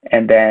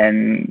 and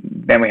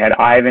then we had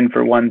Ivan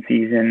for one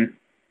season.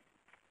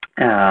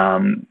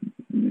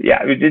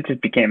 It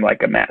just became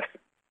like a mess,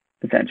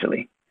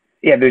 essentially.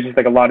 Yeah, there's just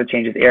like a lot of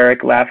changes.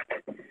 Eric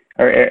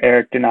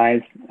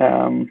Denise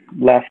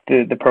left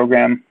the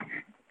program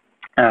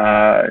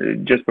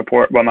just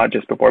before, well, not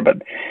just before,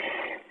 but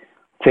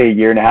say a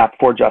year and a half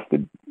before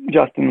Justin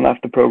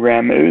left the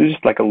program. It was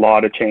just like a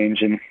lot of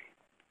change,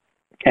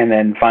 and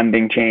then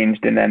funding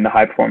changed, and then the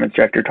high performance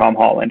director, Tom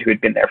Holland, who had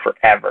been there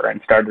forever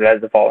and started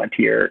as a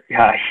volunteer,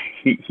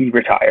 he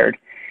retired.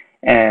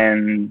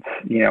 And,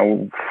 you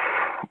know,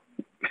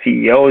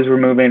 CEOs were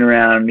moving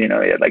around. You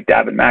know, you had like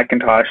David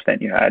McIntosh, then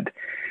you had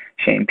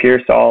Shane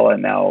Pearsall,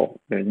 and now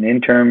there's an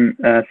interim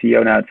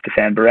CEO. Now it's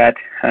Stefan Barrett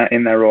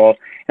in that role.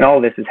 And all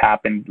of this has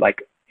happened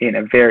like in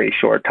a very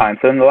short time.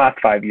 So in the last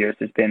 5 years,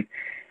 there's been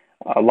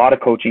a lot of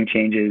coaching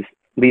changes,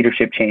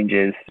 leadership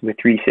changes with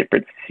 3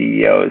 separate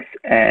CEOs,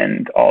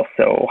 and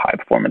also high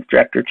performance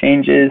director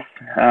changes.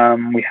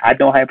 We had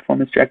no high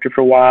performance director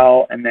for a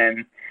while, and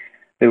then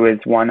there was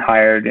one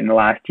hired in the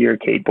last year,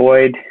 Kate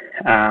Boyd.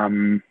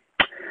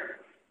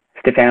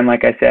 Stefan,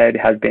 like I said,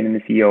 has been in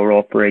the CEO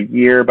role for a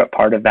year, but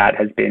part of that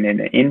has been in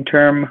an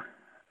interim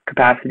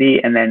capacity,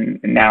 and then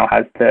now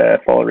has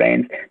the full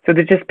reins. So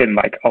there's just been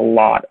like a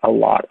lot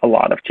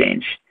of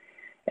change.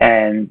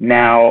 And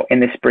now in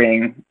the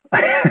spring,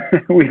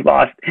 we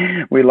lost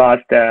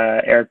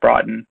Eric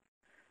Broughton,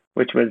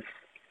 which was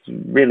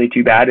really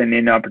too bad and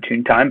in an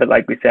opportune time. But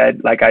like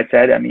I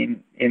said, I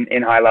mean,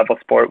 in high level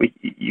sport,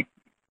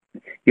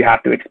 you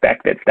have to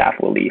expect that staff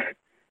will leave.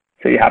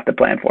 So you have to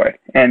plan for it.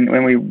 And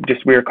when we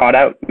were caught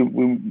out,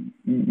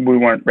 we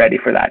weren't ready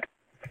for that.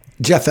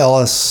 Jeff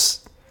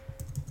Ellis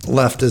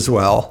left as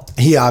well.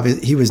 He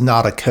was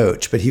not a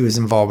coach, but he was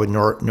involved with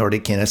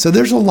Nordic Canada. So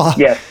there's a lot.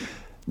 Yes.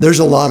 There's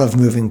a lot of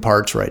moving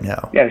parts right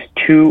now. Yeah, there's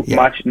too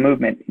much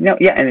movement. No,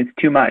 yeah, and it's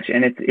too much,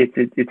 and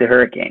it's a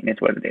hurricane.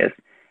 It's what it is,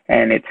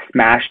 and it's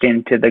smashed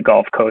into the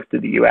Gulf Coast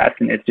of the U.S.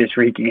 and it's just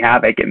wreaking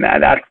havoc. And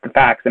that's the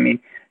facts. I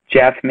mean,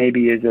 Jeff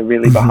maybe is a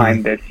really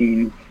behind the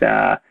scenes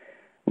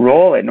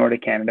role at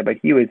Nordic Canada, but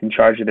he was in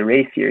charge of the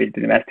race series,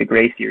 the domestic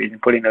race series,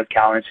 and putting those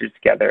calendars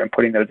together and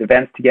putting those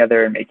events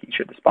together and making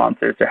sure the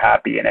sponsors are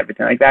happy and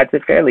everything like that.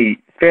 It's a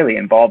fairly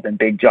involved and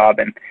big job,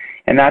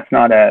 and that's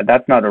not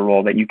a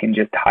role that you can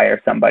just hire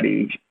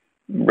somebody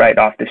right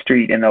off the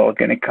street and they're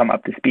going to come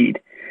up to speed.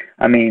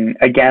 I mean,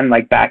 again,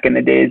 like back in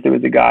the days, there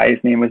was a guy,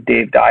 his name was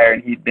Dave Dyer,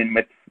 and he'd been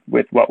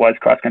with what was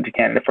Cross Country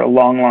Canada for a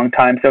long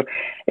time. So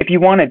if you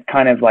want to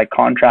kind of like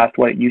contrast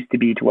what it used to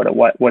be to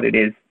what it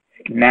is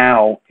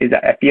now, is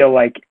I feel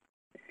like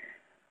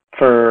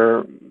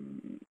for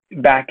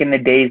back in the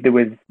days there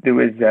was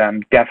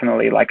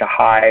definitely like a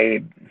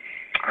high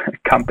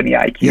company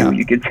IQ,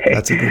 you could say.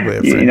 That's a good way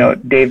of framing. You know,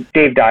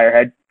 Dave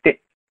Dyer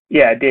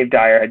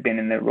had been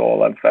in the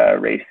role of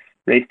race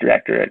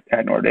director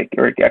at Nordic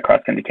or at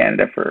Cross Country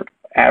Canada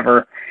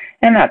forever,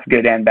 and that's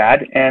good and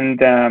bad. And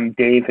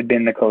Dave had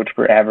been the coach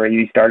forever.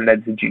 He started as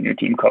a junior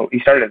team coach. He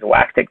started as a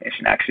wax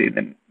technician, actually, in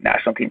the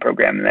national team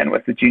program, and then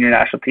was the junior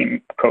national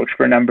team coach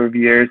for a number of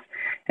years,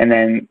 and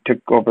then took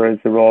over as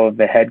the role of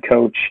the head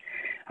coach.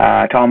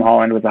 Tom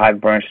Holland was a high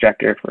performance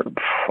director for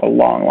a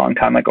long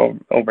time, like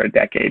over a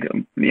decade,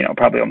 you know,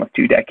 probably almost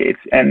 2 decades.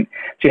 And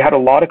so you had a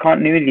lot of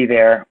continuity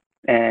there.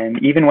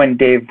 And even when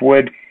Dave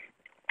Wood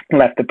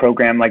left the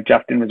program, like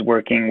Justin was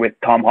working with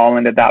Tom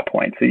Holland at that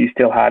point. So you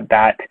still had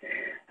that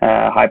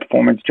high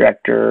performance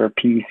director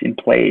piece in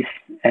place.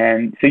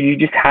 And so you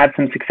just had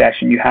some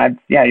succession. You had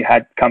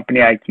company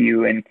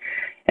IQ,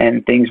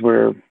 and things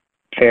were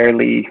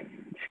fairly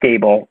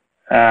stable.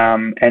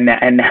 And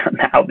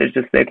now there's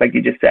just, like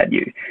you just said,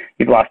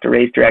 you've lost a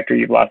race director,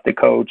 you've lost a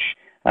coach,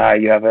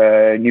 you have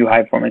a new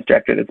high performance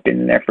director that's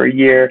been in there for a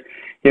year,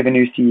 you have a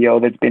new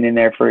CEO that's been in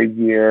there for a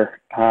year.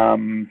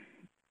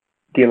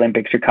 The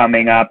Olympics are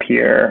coming up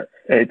here.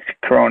 It's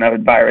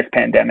coronavirus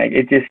pandemic.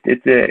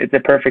 It's a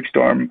perfect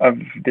storm of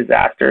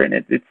disaster, and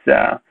it's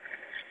a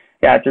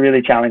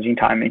really challenging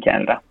time in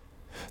Canada.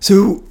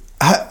 So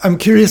I'm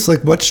curious,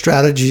 like, what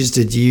strategies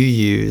did you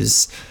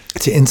use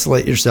to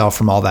insulate yourself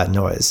from all that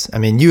noise? I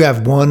mean, you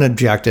have one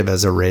objective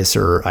as a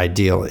racer,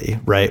 ideally,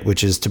 right?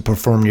 Which is to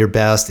perform your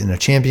best in a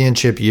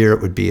championship year.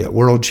 It would be at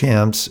World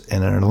Champs,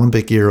 and in an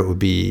Olympic year, it would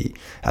be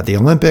at the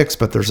Olympics.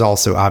 But there's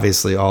also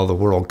obviously all the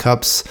World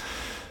Cups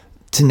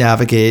to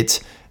navigate,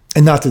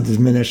 and not to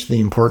diminish the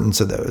importance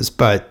of those.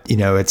 But,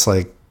 it's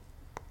like,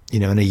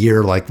 in a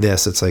year like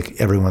this, it's like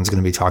everyone's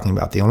going to be talking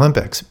about the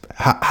Olympics.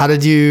 How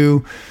did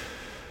you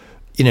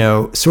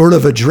sort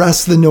of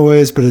address the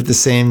noise, but at the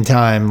same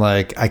time,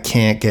 like, I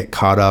can't get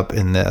caught up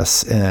in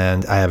this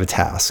and I have a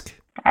task?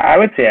 I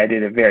would say I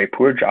did a very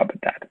poor job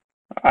at that.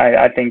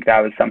 I think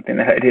that was something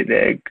that I did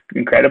an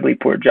incredibly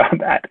poor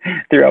job at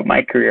throughout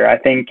my career. I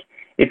think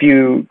if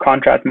you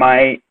contrast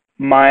my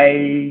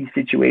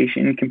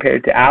situation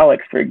compared to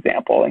Alex, for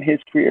example, in his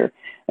career,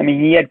 I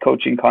mean, he had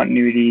coaching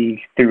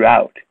continuity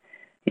throughout.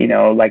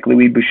 Like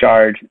Louis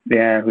Bouchard,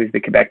 who's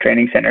the Quebec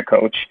Training Center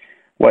coach,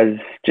 was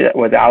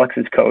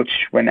Alex's coach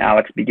when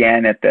Alex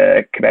began at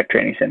the Quebec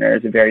Training Center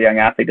as a very young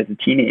athlete, as a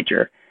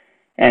teenager.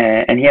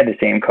 And he had the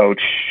same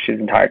coach his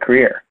entire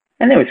career.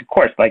 And there was, of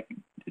course, like,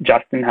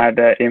 Justin had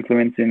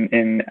influence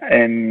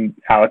in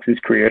Alex's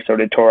career, so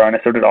did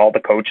Torana, so did all the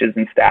coaches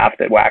and staff,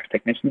 the wax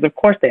technicians. Of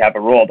course, they have a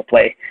role to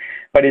play.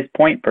 But his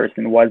point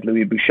person was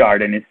Louis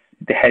Bouchard, and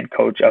the head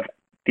coach of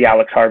the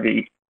Alex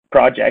Harvey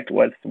project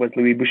was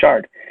Louis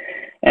Bouchard.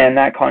 And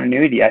that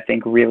continuity, I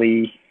think,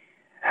 really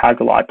has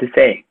a lot to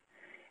say.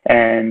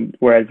 And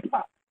whereas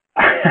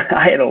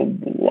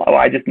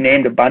I just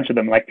named a bunch of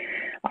them, like,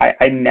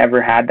 I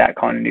never had that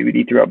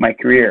continuity throughout my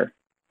career,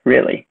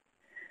 really,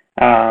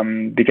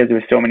 because there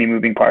was so many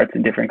moving parts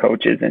and different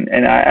coaches, and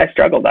I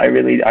struggled. I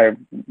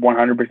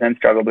 100%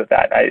 struggled with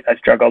that. I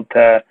struggled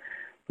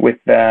with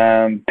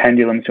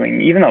pendulum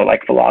swing, even though,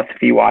 like,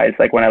 philosophy wise,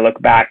 like, when I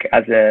look back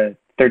as a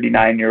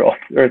 39-year-old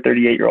or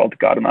 38-year-old,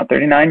 God, I'm not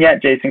 39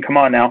 yet, Jason, come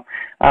on now.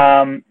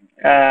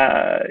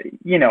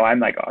 I'm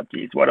like, oh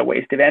geez, what a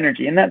waste of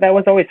energy. And that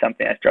was always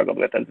something I struggled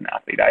with as an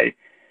athlete.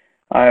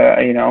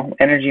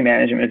 Energy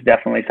management is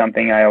definitely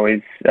something I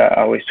always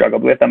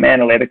struggled with. I'm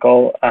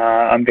analytical.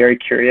 I'm very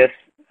curious.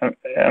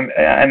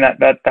 And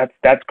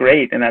that's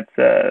great. And that's,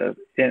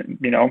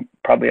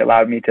 probably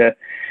allowed me to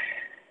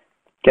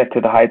get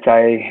to the heights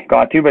I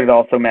got to, but it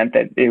also meant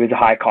that it was a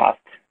high cost.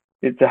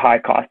 It's a high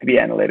cost to be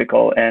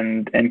analytical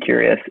and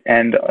curious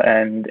and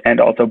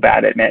also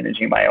bad at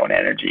managing my own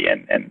energy.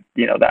 And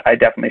that I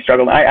definitely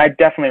struggled. I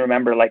definitely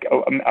remember, like,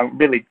 a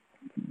really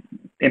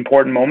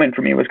important moment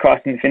for me was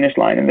crossing the finish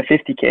line in the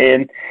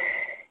 50K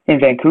in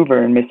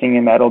Vancouver and missing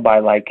a medal by,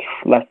 like,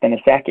 less than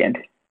a second.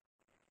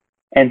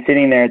 And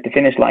sitting there at the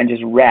finish line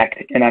just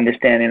wrecked and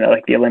understanding that,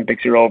 like, the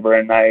Olympics are over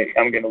and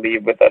I'm going to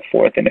leave with a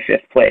 4th and a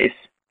 5th place.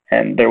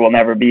 And there will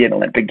never be an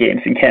Olympic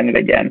Games in Canada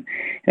again.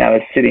 And I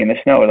was sitting in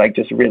the snow, like,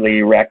 just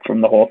really wrecked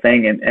from the whole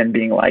thing, and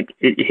being like,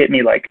 it hit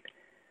me like,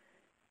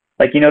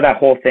 that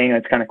whole thing,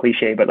 it's kind of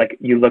cliche, but, like,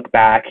 you look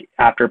back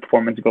after a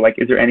performance and go, like,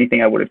 is there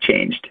anything I would have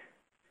changed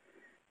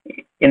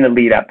in the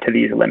lead up to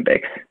these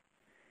Olympics?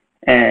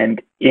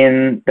 And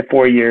in the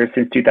 4 years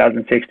since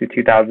 2006 to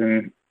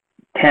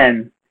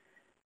 2010,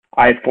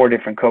 I had 4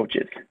 different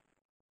coaches.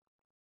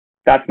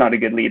 That's not a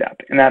good lead up.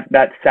 And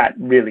that sat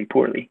really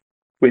poorly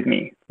with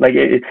me. Like,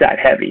 it sat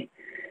heavy,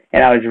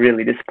 and I was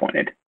really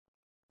disappointed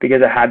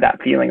because I had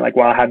that feeling like,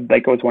 well,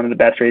 it was one of the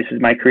best races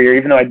of my career,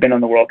 even though I'd been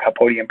on the World Cup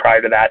podium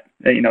prior to that.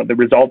 The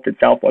result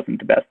itself wasn't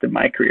the best of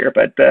my career,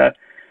 but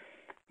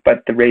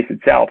the race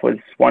itself was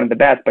one of the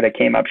best, but I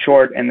came up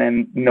short. And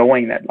then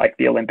knowing that, like,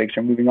 the Olympics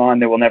are moving on,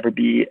 there will never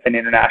be an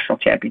international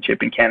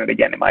championship in Canada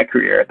again in my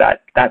career.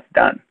 That's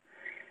done.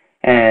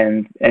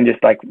 And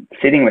just, like,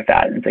 sitting with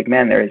that, and it's like,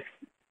 man,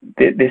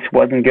 this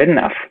wasn't good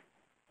enough.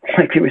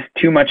 Like, there was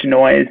too much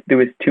noise. There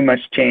was too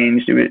much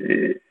change.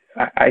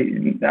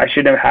 I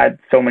should have had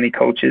so many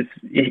coaches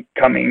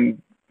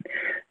coming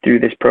through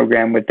this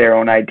program with their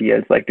own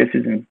ideas. Like, this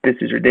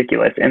is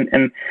ridiculous.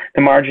 And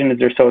the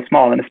margins are so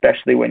small, and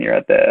especially when you're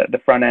at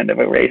the front end of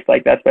a race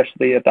like that,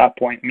 especially at that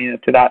point. I mean,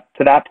 to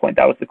that point,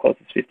 that was the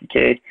closest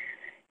 50K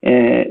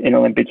in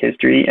Olympic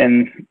history,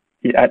 and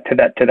up to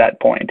that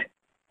point,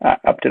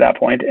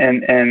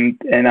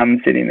 and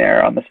I'm sitting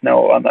there on the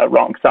snow on the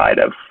wrong side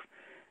of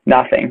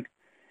nothing.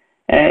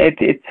 And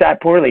it sat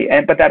poorly,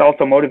 but that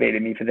also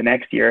motivated me for the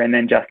next year. And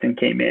then Justin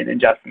came in,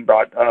 and Justin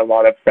brought a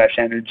lot of fresh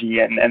energy,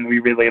 and we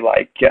really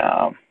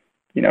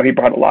he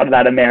brought a lot of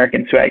that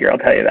American swagger. I'll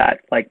tell you that,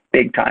 like,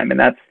 big time. And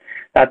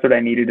that's what I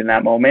needed in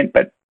that moment.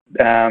 But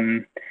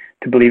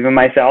believe in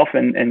myself,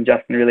 and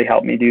Justin really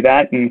helped me do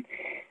that. And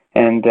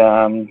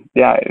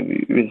yeah,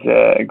 it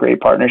was a great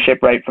partnership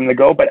right from the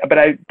go. But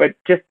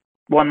just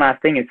one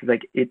last thing is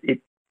like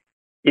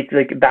it's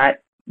like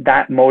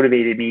that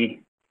motivated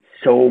me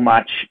so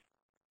much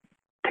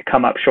to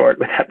come up short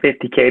with that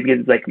 50K, because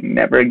it's like,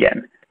 never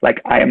again. Like,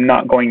 I am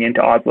not going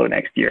into Oslo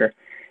next year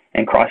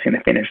and crossing the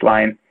finish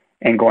line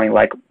and going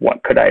like,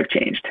 what could I have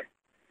changed?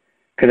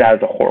 Because that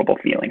was a horrible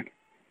feeling.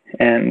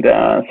 And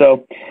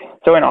so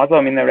in Oslo,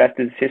 I mean, the rest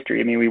is history.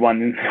 I mean, we won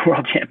the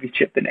world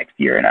championship the next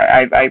year, and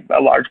I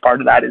a large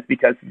part of that is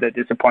because of the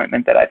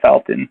disappointment that I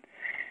felt in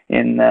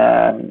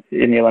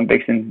the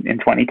Olympics in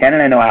 2010,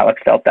 and I know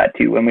Alex felt that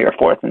too when we were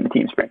fourth in the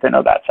team sprint. I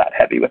know that sat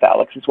heavy with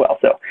Alex as well,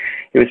 so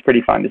it was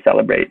pretty fun to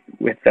celebrate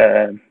with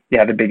the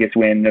biggest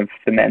win of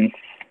the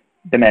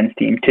men's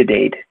team to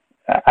date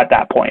at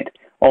that point.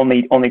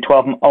 Only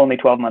 12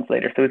 months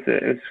later, so it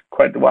was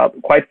quite the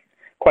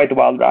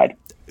wild ride.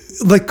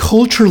 Like,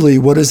 culturally,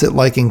 what is it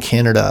like in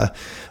Canada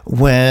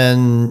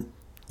when,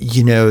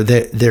 you know,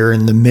 they're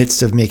in the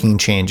midst of making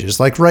changes?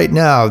 Like right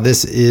now,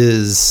 this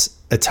is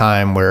a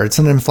time where it's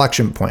an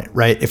inflection point,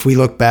 right? If we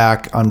look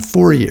back on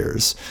 4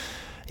 years,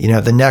 you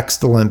know, the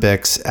next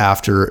Olympics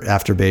after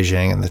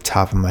Beijing, in the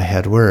top of my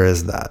head, where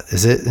is that?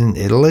 Is it in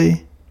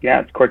Italy?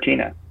 Yeah, it's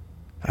Cortina.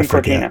 I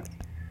forget. Cortina.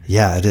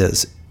 Yeah, it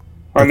is.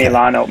 Or okay.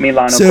 Milano,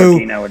 so,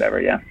 Cortina, whatever,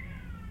 yeah.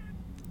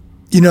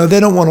 You know, they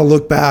don't want to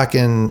look back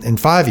in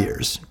 5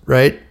 years,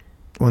 right?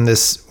 When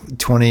this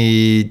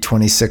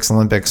 2026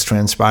 Olympics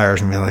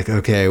transpires and be like,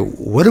 okay,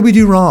 what did we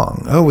do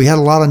wrong? Oh, we had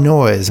a lot of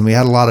noise and we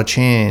had a lot of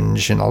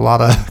change and a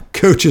lot of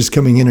coaches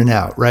coming in and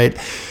out, right?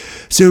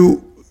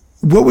 So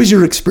what was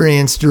your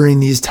experience during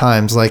these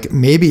times? Like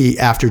maybe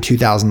after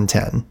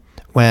 2010,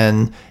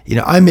 when, you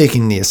know, I'm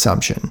making the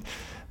assumption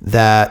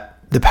that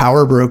the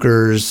power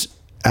brokers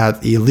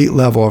at the elite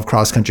level of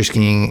cross-country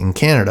skiing in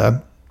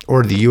Canada,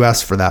 or the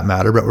US for that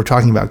matter, but we're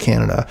talking about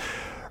Canada,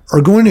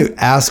 are going to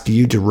ask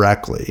you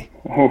directly,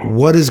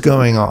 what is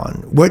going on?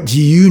 What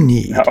do you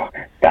need? No,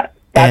 that's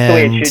the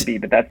way it should be,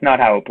 but that's not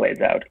how it plays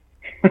out.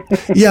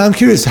 Yeah, I'm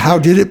curious, how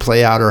did it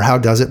play out, or how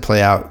does it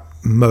play out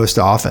most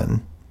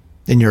often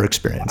in your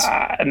experience?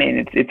 I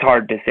mean, it's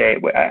hard to say.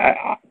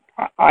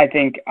 I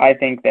think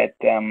that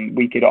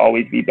we could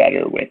always be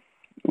better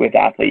with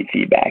athlete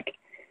feedback.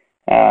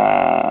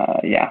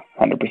 Yeah,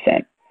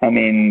 100%. I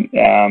mean,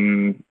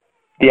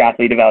 the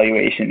athlete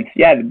evaluations.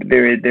 Yeah,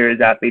 there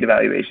is athlete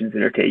evaluations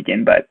that are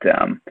taken, but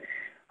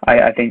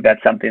I think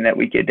that's something that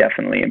we could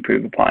definitely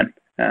improve upon.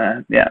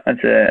 Yeah, as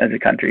a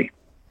country,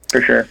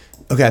 for sure.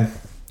 Okay.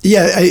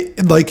 Yeah,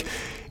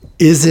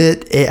 is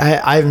it?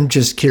 I'm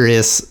just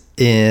curious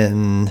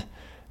in,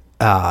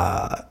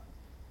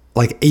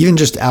 like even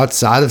just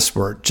outside of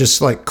sport,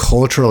 just like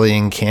culturally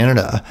in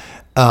Canada.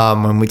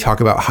 When we talk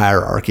about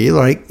hierarchy,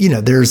 like, you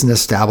know, there's an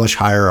established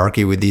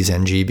hierarchy with these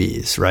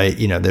NGBs, right?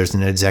 You know, there's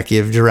an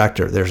executive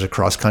director, there's a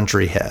cross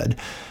country head,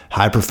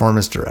 high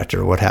performance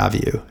director, what have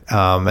you.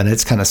 And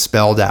it's kind of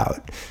spelled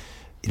out,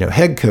 you know,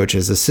 head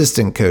coaches,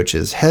 assistant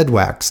coaches, head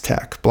wax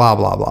tech, blah,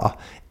 blah, blah.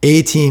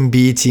 A team,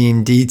 B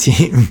team, D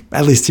team,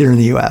 at least here in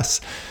the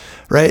US,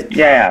 right?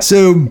 Yeah.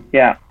 So,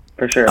 yeah,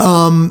 for sure.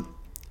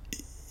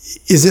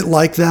 Is it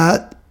like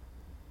that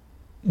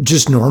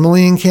just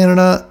normally in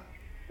Canada?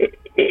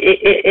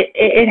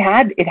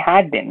 It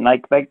had been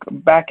like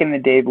back in the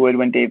Dave Wood,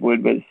 when Dave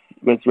Wood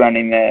was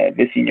running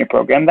the senior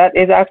program. That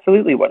is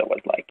absolutely what it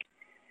was like.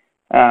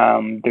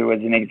 There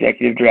was an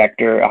executive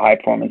director, a high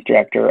performance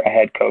director, a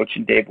head coach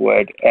in Dave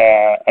Wood,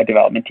 a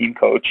development team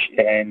coach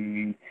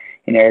in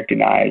Eric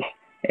Denise.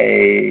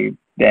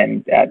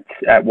 Then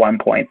at one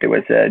point there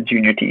was a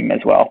junior team as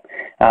well.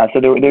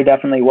 So there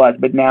definitely was.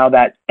 But now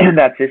that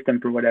system,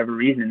 for whatever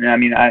reason, I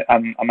mean,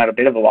 I'm at a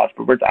bit of a loss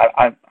for words.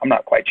 I'm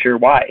not quite sure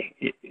why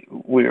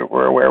we're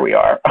where we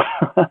are,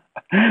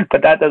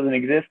 but that doesn't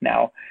exist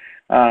now.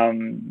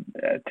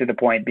 To the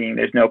point being,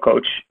 there's no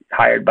coach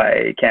hired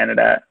by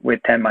Canada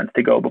with 10 months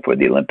to go before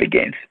the Olympic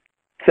Games.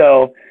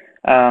 So,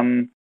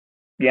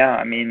 yeah,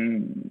 I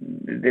mean,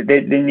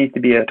 there needs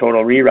to be a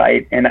total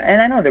rewrite, and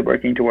I know they're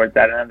working towards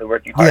that, and I know they're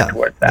working hard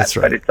towards that. That's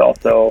right. But it's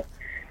also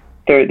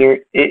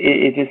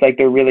it's just like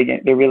they're really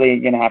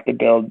going to have to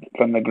build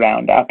from the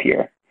ground up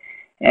here,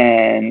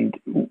 and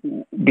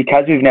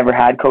because we've never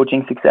had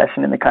coaching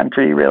succession in the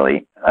country,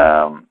 really,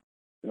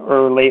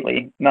 or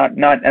lately, not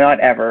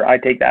ever. I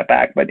take that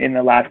back, but in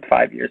the last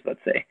 5 years,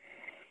 let's say,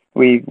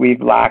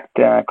 we've lacked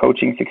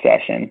coaching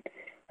succession.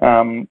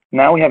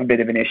 Now we have a bit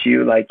of an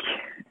issue. Like,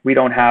 we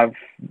don't have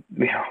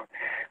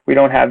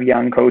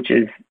young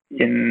coaches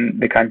in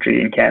the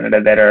country, in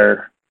Canada, that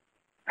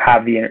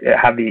have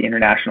the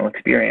international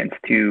experience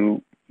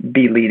to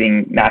be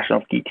leading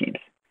national ski teams.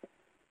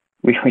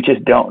 We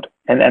just don't,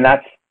 and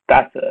that's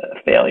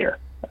a failure.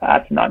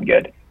 That's not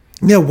good.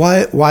 Yeah,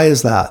 why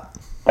is that?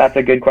 That's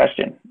a good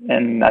question,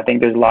 and I think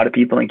there's a lot of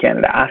people in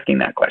Canada asking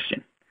that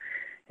question.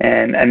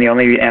 And the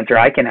only answer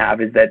I can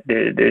have is that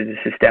there's a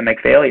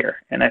systemic failure.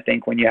 And I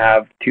think when you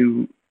have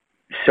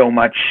so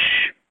much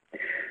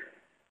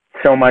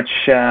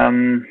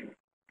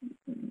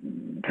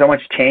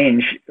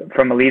change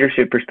from a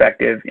leadership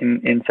perspective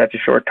in such a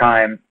short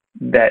time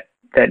that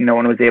no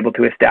one was able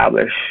to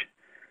establish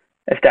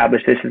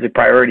this as a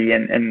priority,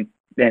 and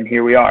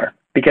here we are.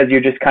 Because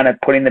you're just kind of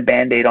putting the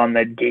Band-Aid on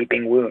the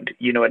gaping wound.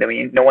 You know what I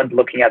mean? No one's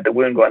looking at the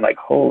wound going like,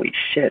 holy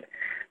shit,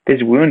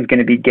 this wound's going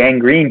to be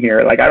gangrene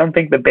here. Like, I don't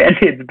think the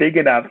Band-Aid's big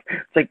enough.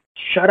 It's like,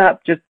 shut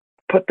up, just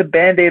put the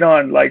Band-Aid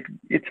on. Like,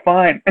 it's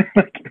fine.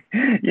 Like,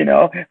 you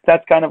know,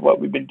 that's kind of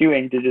what we've been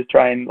doing to just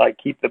try and like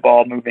keep the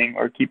ball moving,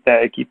 or keep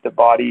the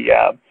body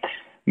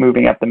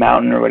moving up the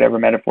mountain, or whatever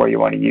metaphor you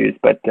want to use.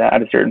 But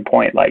at a certain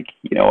point, like,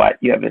 you know what,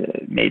 you have a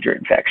major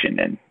infection,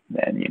 and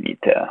then you need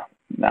to,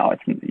 no,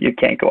 you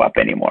can't go up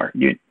anymore.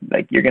 You're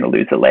going to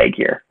lose a leg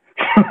here.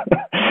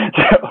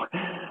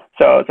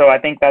 So I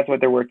think that's what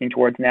they're working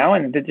towards now.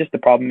 And just the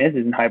problem is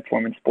in high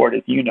performance sport,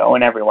 as you know,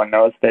 and everyone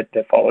knows that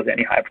follows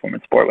any high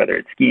performance sport, whether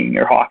it's skiing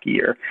or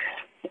hockey or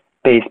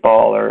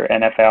baseball or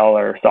NFL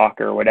or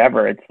soccer or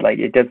whatever, it's like,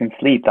 it doesn't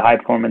sleep. The high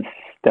performance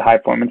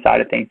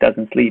side of things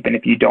doesn't sleep. And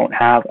if you don't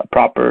have a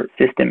proper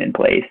system in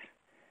place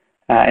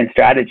and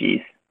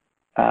strategies,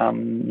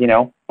 you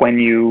know, when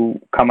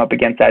you come up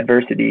against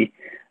adversity,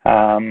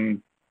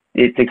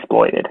 it's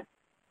exploited.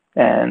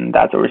 And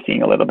that's what we're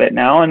seeing a little bit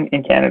now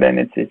in Canada, and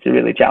it's a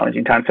really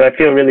challenging time. So I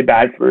feel really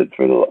bad for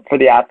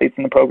the athletes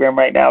in the program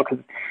right now,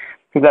 because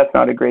that's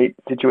not a great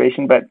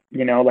situation. But,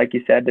 you know, like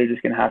you said, they're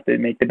just going to have to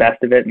make the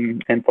best of it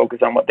and focus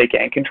on what they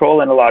can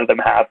control. And a lot of them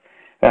have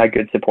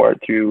good support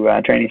through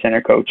training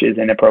center coaches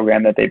and a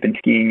program that they've been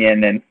skiing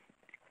in. And,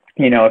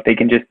 you know, if they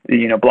can just,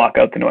 you know, block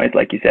out the noise,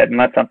 like you said, and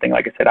that's something,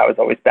 like I said, I was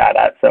always bad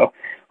at. So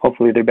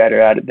hopefully they're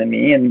better at it than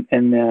me,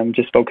 and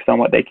just focus on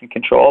what they can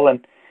control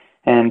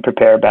and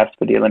prepare best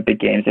for the Olympic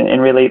Games.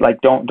 And really,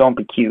 like, don't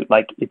be cute.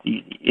 Like, it's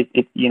easy.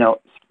 It you know,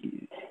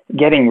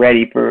 getting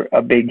ready for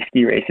a big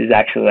ski race is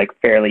actually like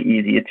fairly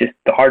easy. It's just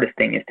the hardest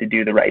thing is to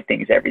do the right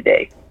things every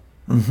day.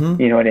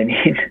 Mm-hmm. You know what I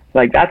mean?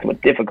 Like, that's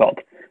what's difficult.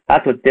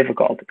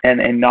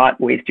 And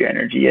not waste your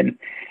energy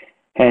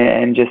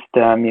and just,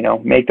 you know,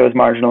 make those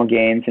marginal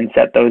gains and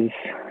set those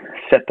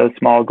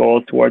small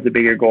goals towards a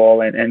bigger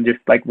goal, and just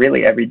like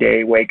really every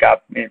day wake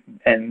up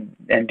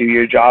and do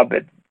your job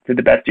to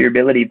the best of your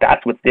ability.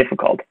 That's what's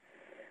difficult.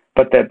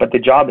 But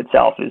the job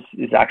itself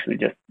is actually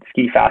just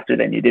ski faster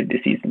than you did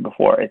the season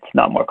before. It's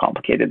not more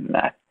complicated than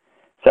that.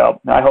 So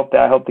I hope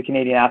the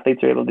Canadian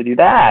athletes are able to do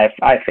that.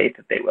 I have faith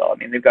that they will. I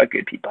mean, they've got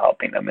good people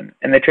helping them,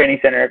 and the training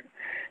center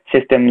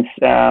systems,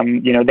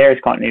 you know, there's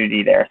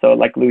continuity there. So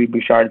like Louis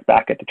Bouchard's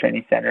back at the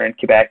training center in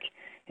Quebec,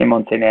 in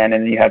Mont-Saint-Anne,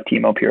 and then you have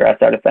Timo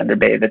Pires out of Thunder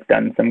Bay that's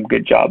done a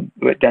good job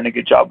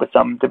with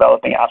some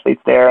developing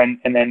athletes there, and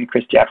then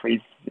Chris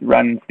Jeffries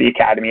runs the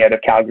academy out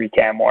of Calgary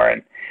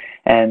Canmore,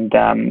 and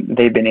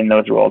they've been in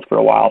those roles for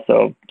a while.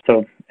 So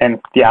and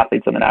the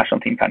athletes on the national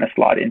team kind of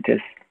slot into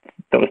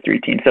those three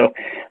teams. So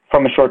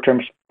from a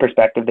short-term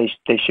perspective,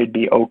 they should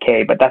be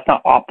okay, but that's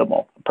not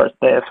optimal as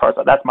far as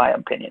that's my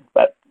opinion.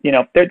 But you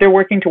know, they're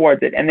working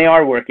towards it, and they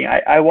are working.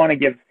 I want to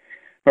give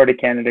Nordic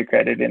Canada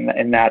credit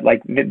in that,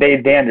 like,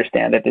 they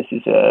understand that this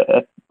is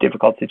a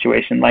difficult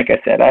situation. Like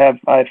I said, I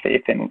have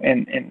faith in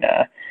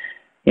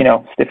you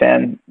know,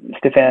 Stefan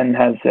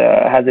has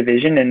a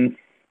vision,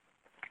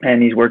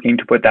 and he's working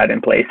to put that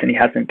in place, and he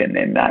hasn't been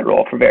in that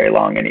role for very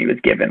long, and he was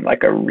given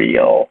like a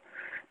real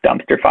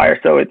dumpster fire.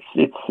 So it's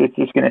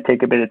just going to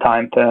take a bit of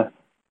time to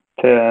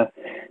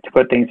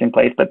put things in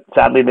place, but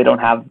sadly they don't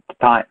have the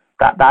time.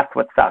 That's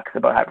what sucks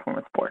about high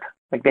performance sport.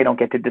 Like, they don't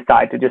get to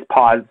decide to just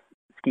pause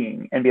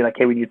skiing and be like,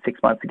 hey, we need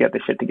 6 months to get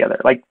this shit together.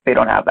 Like, they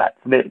don't have that.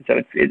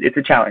 So it's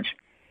a challenge.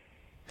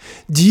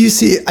 Do you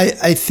see,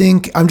 I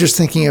think, I'm just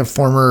thinking of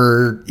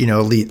former, you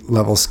know, elite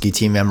level ski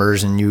team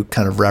members, and you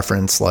kind of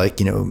reference, like,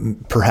 you know,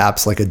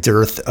 perhaps like a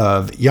dearth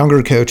of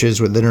younger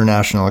coaches with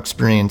international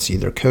experience,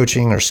 either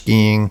coaching or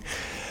skiing.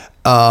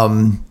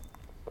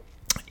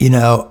 You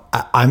know,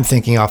 I'm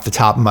thinking off the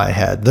top of my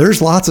head,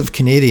 there's lots of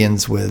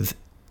Canadians with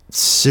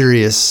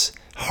serious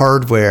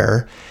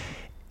hardware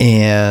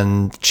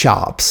and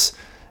chops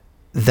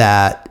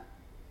that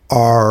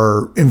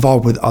are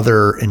involved with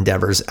other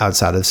endeavors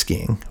outside of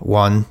skiing.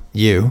 One,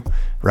 you,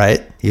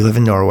 right? You live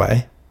in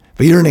Norway,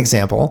 but you're an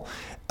example.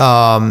 You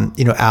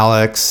know,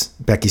 Alex,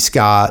 Becky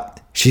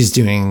Scott, she's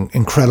doing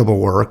incredible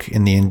work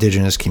in the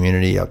Indigenous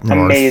community up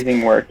north.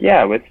 Amazing work.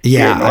 Yeah.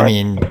 I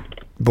mean,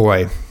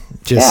 boy,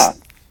 just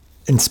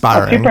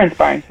inspiring. Oh, super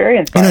inspiring. Very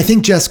inspiring. And I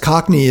think Jess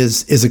Cockney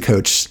is a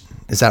coach.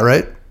 Is that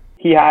right?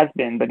 He has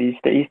been, but he's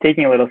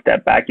taking a little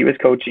step back. He was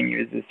coaching. He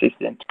was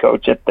assistant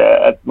coach at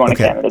one of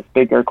Canada's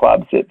bigger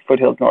clubs at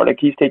Foothills Nordic.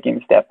 He's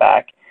taking a step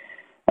back.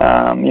 You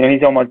know,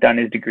 he's almost done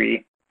his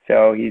degree,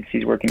 so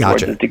he's working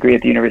towards his degree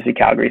at the University of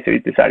Calgary. So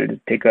he's decided to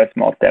take a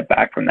small step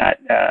back from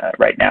that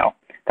right now.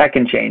 That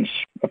can change,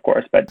 of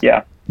course, but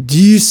yeah. Do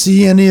you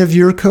see any of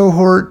your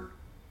cohort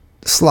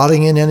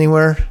slotting in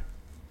anywhere?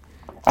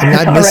 I mean,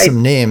 I'd miss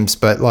some names,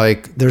 but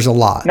like, there's a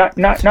lot. But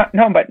not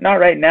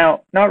right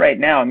now. Not right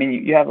now. I mean,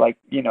 you have, like,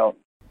 you know,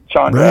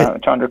 Chandra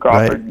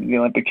Crawford, the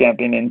Olympic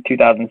champion in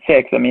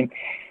 2006. I mean,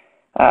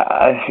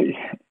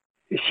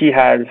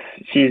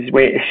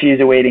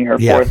 she's awaiting her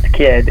fourth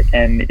kid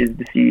and is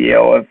the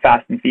CEO of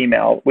Fast and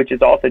Female, which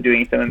is also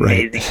doing some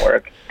amazing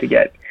work to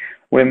get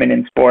women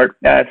in sport.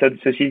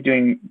 So she's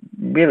doing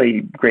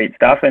really great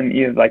stuff. And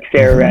you have like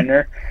Sara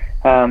Renner,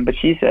 but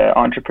she's an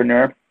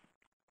entrepreneur,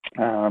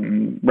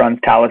 runs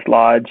Talus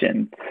Lodge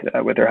and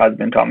with her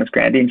husband Thomas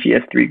Grandy, and she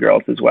has 3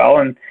 girls as well.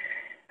 And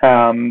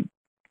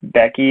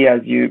Becky,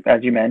 as you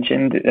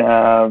mentioned,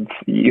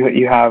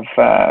 you have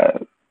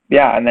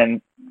and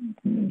then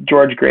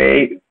George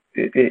Gray.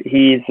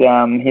 He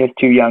has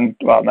 2 young,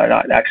 well, they're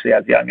not actually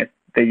as young as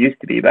they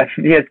used to be, but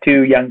he has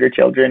 2 younger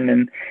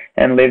children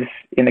and lives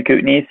in the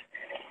Kootenays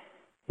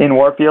in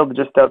Warfield,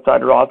 just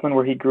outside of Roslyn,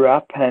 where he grew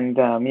up. And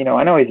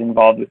I know he's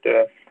involved with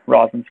the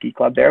Roslyn Ski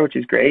Club there, which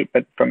is great.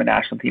 But from a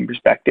national team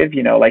perspective,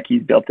 like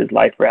he's built his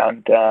life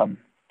around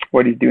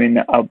what he's doing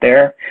out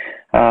there.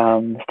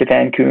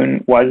 Stefan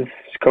Kuhn was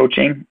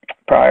coaching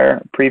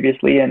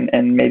previously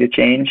and made a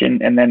change,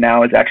 and then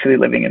now is actually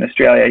living in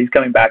Australia. He's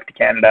coming back to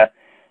Canada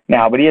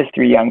now, but he has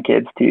 3 young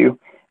kids too.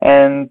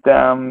 And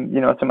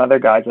some other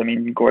guys. I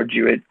mean, Gord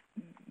Jewett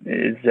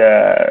is he's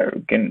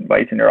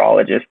a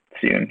neurologist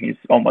soon. He's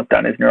almost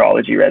done his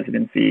neurology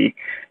residency.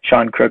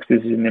 Sean Crooks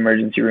is an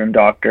emergency room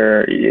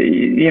doctor.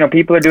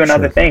 People are doing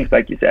other things,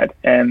 like you said,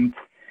 and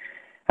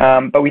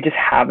but we just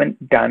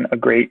haven't done a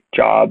great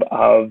job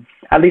of,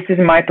 at least this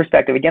is my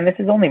perspective. Again, this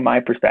is only my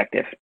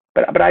perspective,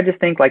 but I just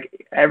think like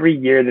every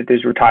year that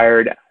there's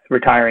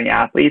retiring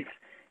athletes,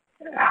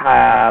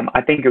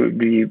 I think it would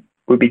be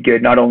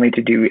good not only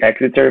to do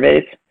exit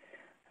surveys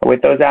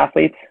with those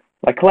athletes,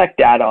 like collect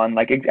data on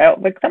like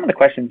some of the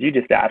questions you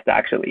just asked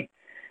actually,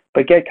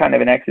 but get kind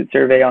of an exit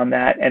survey on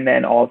that, and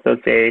then also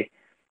say,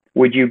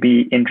 would you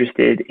be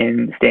interested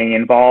in staying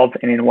involved,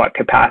 and in what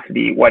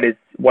capacity? What is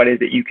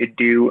it you could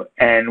do,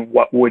 and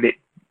what would it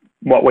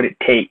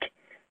take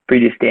for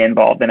you to stay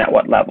involved, and at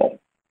what level?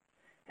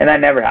 And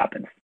that never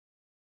happens.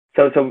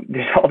 So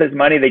there's all this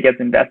money that gets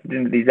invested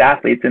into these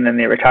athletes, and then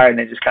they retire and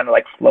they just kind of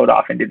like float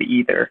off into the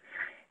ether.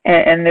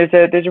 And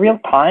there's real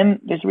time.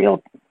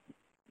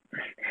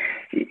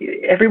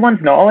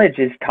 Everyone's knowledge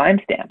is time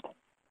stamped.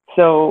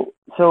 So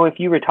if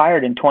you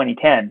retired in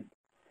 2010,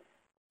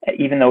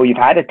 even though you've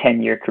had a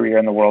 10-year career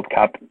in the World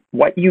Cup,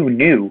 what you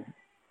knew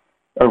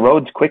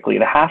erodes quickly.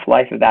 The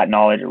half-life of that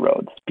knowledge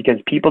erodes because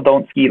people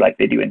don't ski like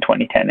they do in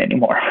 2010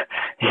 anymore.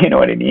 You know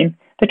what I mean?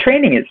 The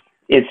training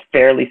is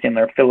fairly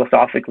similar,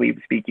 philosophically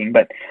speaking,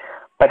 but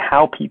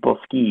how people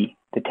ski,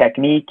 the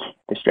technique,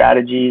 the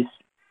strategies,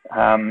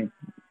 the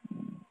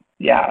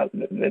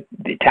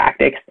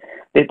tactics,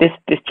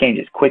 this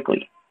changes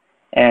quickly.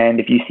 And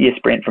if you see a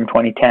sprint from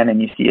 2010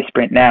 and you see a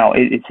sprint now,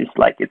 it's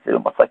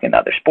almost like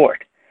another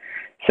sport.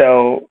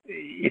 So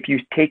if you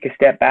take a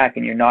step back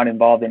and you're not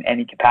involved in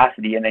any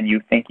capacity, and then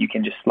you think you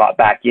can just slot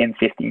back in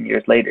 15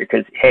 years later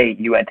because, hey,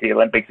 you went to the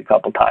Olympics a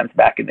couple times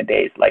back in the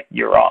days, like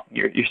you're wrong.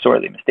 You're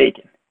sorely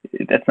mistaken.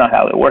 That's not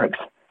how it works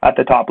at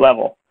the top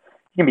level.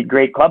 You can be a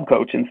great club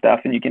coach and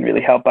stuff, and you can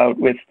really help out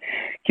with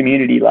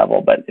community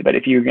level. But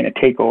if you're going to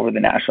take over the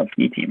national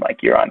ski team,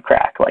 like you're on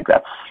crack, like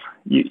that's,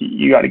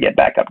 you got to get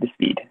back up to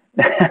speed.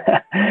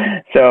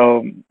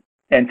 So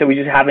we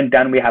just haven't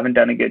done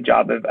a good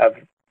job of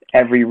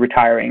every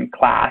retiring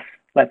class,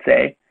 let's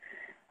say,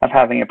 of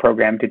having a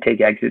program to take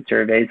exit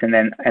surveys and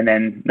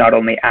then not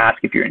only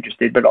ask if you're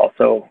interested, but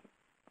also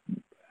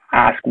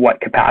ask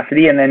what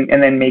capacity, and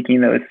then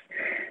making those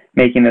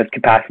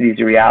capacities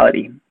a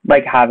reality,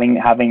 like having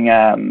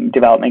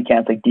development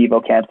camps like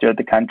Devo camps throughout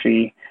the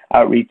country,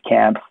 outreach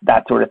camps,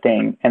 that sort of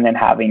thing, and then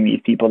having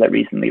these people that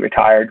recently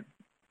retired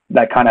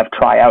that kind of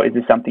try out, is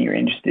this something you're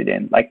interested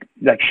in, like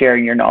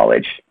sharing your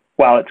knowledge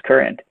while it's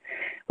current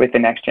with the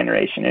next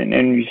generation, and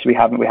we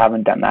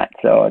haven't done that.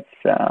 So it's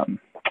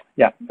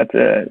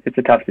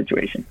a tough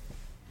situation.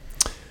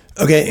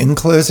 Okay, in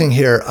closing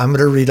here, I'm going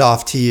to read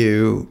off to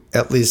you,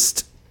 at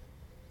least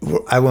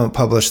I won't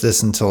publish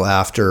this until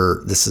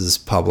after this is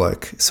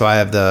public. So I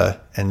have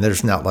and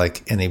there's not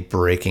like any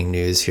breaking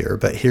news here,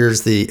 but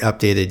here's the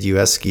updated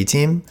U.S. ski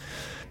team.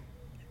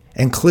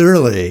 And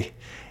clearly,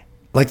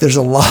 like there's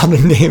a lot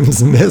of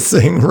names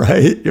missing,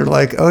 right? You're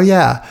like, oh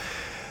yeah,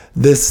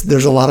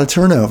 there's a lot of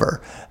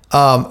turnover.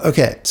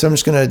 Okay, so I'm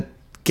just going to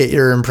get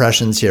your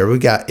impressions here. We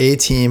got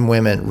A-team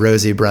women,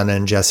 Rosie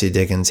Brennan, Jessie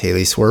Diggins,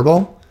 Haley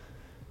Swerble.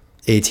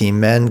 A-team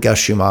men, Gus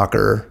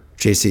Schumacher,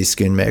 JC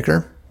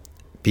Schoonmaker.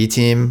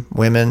 B-team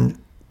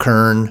women,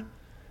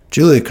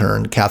 Julie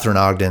Kern, Catherine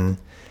Ogden,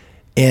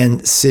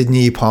 and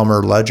Sydney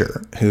Palmer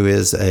Ledger, who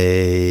is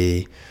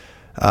a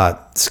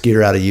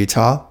skier out of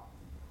Utah,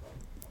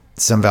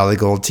 Sun Valley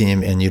Gold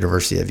team, and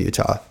University of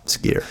Utah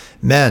skier.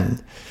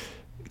 Men,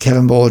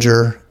 Kevin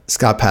Bolger,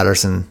 Scott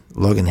Patterson,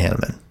 Logan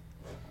Hanneman.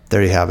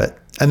 There you have it.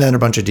 And then a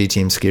bunch of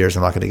D-team skiers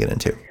I'm not going to get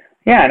into.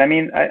 Yeah, and I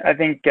mean, I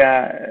think,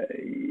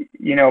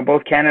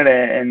 both Canada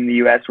and the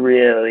U.S.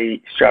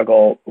 really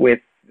struggle with,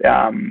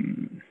 I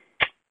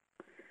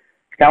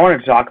wanted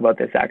to talk about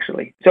this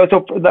actually.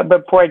 But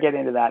before I get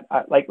into that,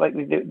 like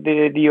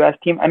the U.S.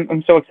 team,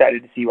 I'm so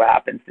excited to see what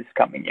happens this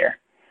coming year.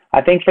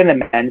 I think for the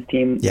men's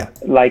team,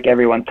 like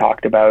everyone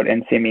talked about,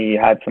 and Simi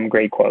had some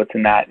great quotes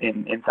in that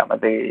in some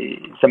of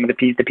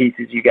the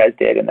pieces you guys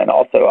did, and then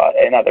also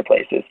in other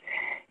places,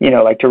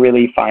 like to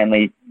really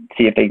finally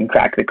see if they can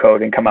crack the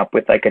code and come up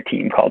with like a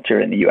team culture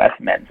in the U.S.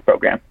 men's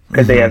program,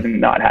 because they have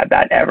not had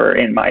that ever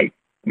in my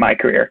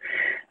career.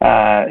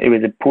 It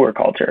was a poor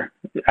culture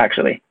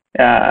actually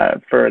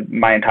for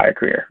my entire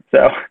career,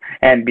 so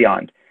and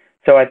beyond.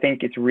 So I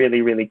think it's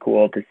really, really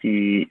cool to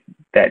see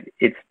that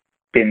it's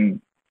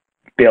been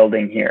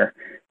building here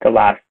the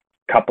last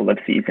couple of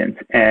seasons,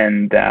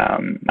 and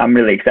I'm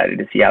really excited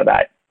to see how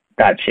that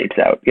shapes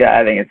out. Yeah,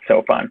 I think it's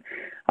so fun.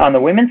 On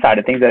the women's side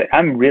of things,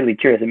 I'm really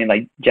curious. I mean,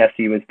 like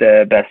Jessie was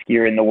the best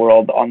skier in the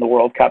world on the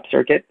World Cup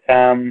circuit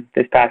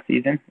this past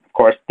season. Of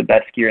course, the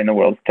best skier in the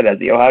world is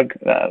Therese Johaug.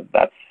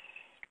 That's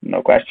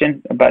no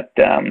question. But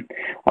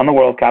on the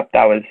World Cup,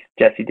 that was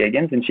Jessie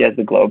Diggins, and she has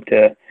the globe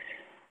to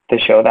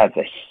show. That's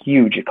a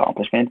huge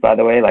accomplishment, by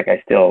the way. Like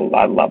I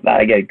love that.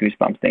 I get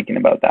goosebumps thinking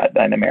about that.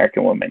 An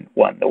American woman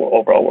won the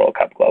overall World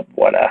Cup globe.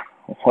 What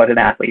an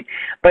athlete.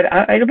 But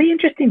it'll be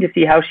interesting to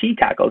see how she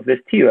tackles this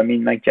too. I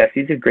mean, like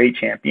Jessie's a great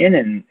champion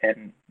and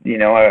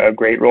a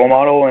great role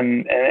model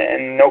and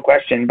no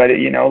question. But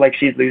like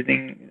she's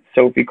losing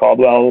Sophie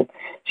Caldwell,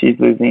 she's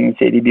losing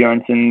Sadie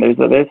Bjornsson.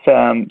 There's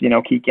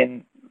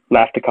Kikkan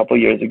left a couple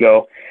years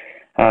ago,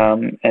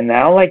 and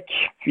now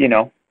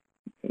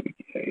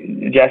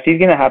Jessie's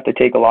going to have to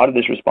take a lot of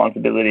this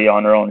responsibility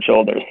on her own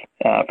shoulders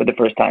for the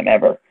first time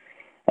ever.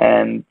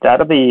 And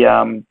that'll be,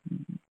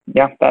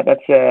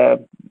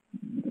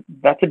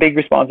 that's a big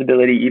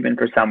responsibility even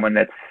for someone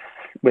that's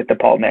with the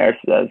Paul-Nares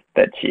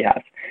that she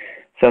has.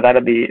 So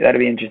that'll be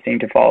interesting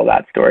to follow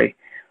that story.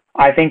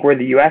 I think where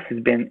the U.S. has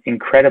been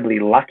incredibly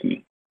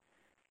lucky,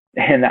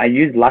 and I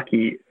use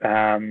lucky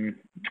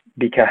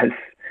because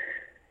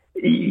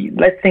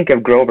let's think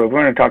of Grover.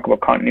 We're going to talk about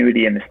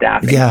continuity in the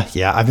staffing.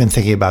 Yeah. I've been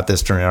thinking about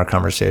this during our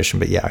conversation,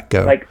 but yeah,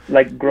 go.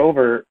 Like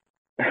Grover,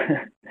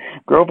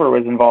 Grover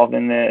was involved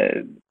in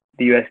the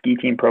U.S. ski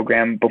team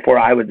program before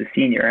I was a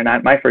senior,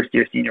 and my first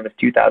year senior was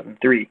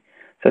 2003.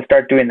 So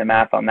start doing the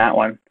math on that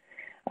one.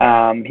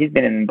 He's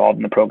been involved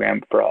in the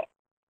program for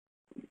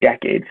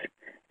decades.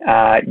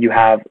 You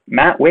have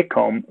Matt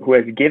Whitcomb, who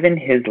has given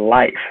his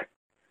life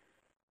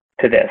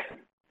to this,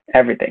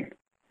 everything.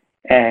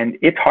 And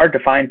it's hard to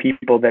find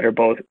people that are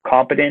both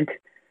competent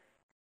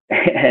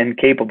and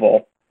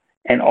capable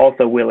and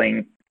also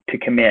willing to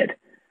commit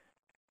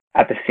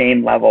at the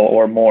same level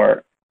or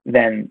more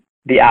than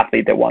the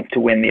athlete that wants to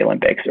win the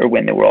Olympics or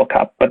win the World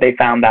Cup. But they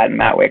found that in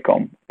Matt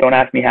Whitcomb. Don't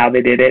ask me how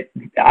they did it.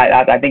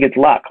 I think it's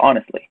luck,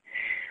 honestly.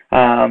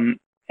 And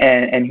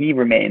he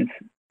remains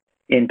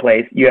in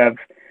place. You have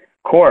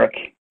Cork,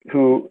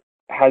 who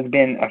has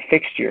been a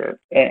fixture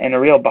and a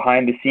real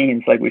behind the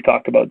scenes, like we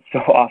talked about so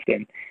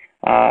often,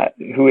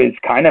 who is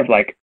kind of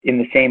like in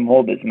the same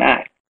mold as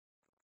Matt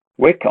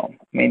Whitcomb.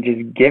 I mean,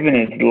 just given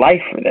his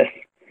life for this.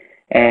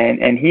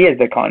 And he is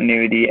the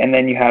continuity. And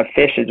then you have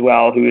Fish as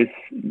well, who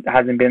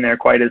hasn't been there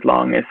quite as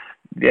long as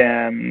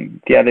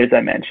the others I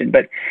mentioned.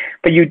 But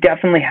you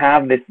definitely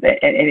have this, and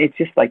it's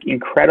just like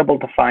incredible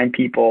to find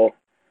people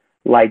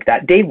like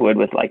that. Dave Wood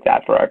was like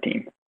that for our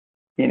team,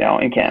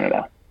 in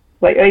Canada.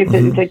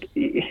 It's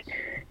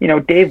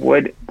like, Dave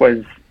Wood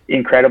was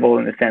incredible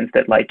in the sense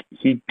that like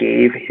he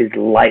gave his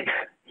life.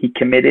 He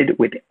committed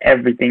with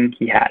everything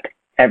he had,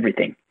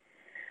 everything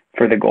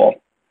for the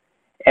goal.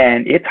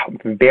 And it's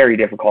very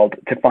difficult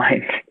to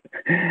find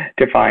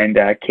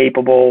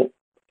capable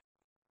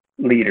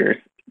leaders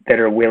that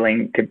are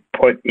willing to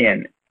put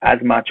in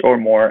as much or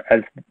more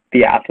as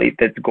the athlete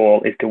that's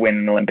goal is to win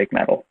an Olympic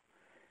medal.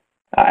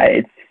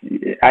 It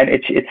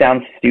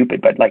sounds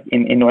stupid, but like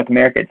in North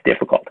America, it's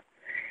difficult.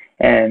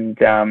 And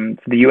so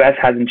the U.S.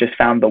 hasn't just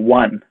found the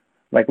one,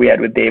 like we had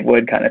with Dave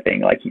Wood kind of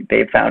thing. Like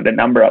they've found a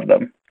number of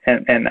them,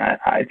 and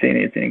I think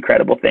it's an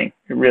incredible thing.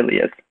 It really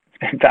is.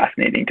 It's been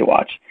fascinating to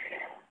watch.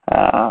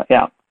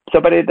 So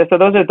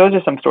those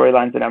are some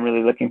storylines that I'm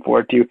really looking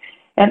forward to.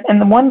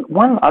 And the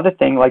one other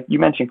thing, like you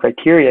mentioned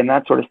criteria and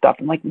that sort of stuff.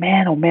 I'm like,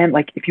 man, oh man,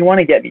 like if you want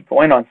to get me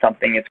going on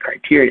something, it's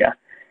criteria.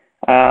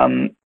 I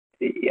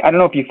don't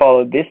know if you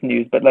followed this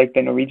news, but like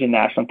the Norwegian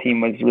national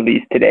team was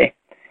released today.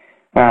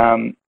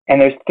 And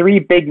there's three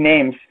big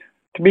names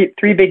There's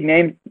three big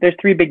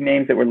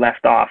names that were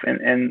left off,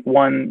 and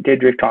one,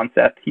 Didrik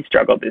Tonseth, he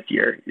struggled this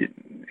year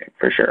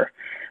for sure.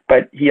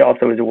 But he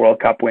also is a World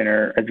Cup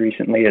winner as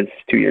recently as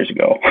 2 years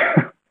ago.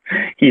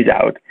 He's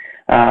out.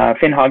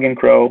 Finn Hagen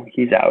Crow,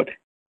 he's out.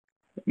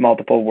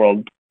 Multiple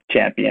world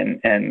champion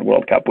and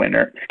World Cup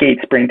winner. Skate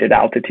sprint at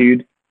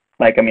altitude.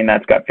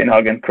 That's got Finn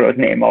Hagen Crow's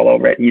name all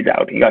over it. He's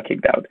out. He got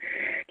kicked out of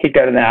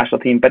the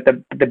national team. But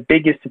the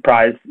biggest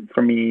surprise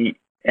for me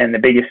and the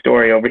biggest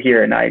story over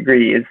here, and I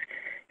agree, is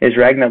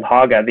Ragnhild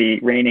Haga, the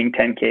reigning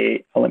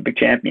 10K Olympic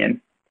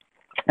champion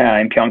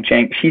in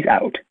Pyeongchang. She's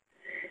out.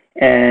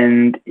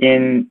 And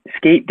in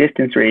skate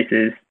distance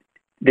races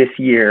this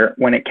year,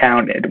 when it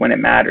counted, when it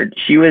mattered,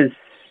 she was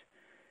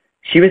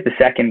the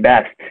second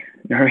best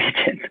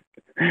Norwegian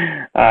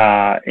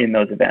in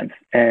those events,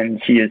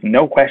 and she is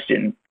no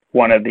question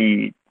one of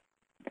the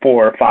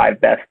 4 or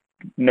 5 best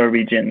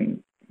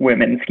Norwegian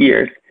women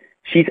skiers,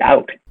 she's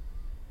out.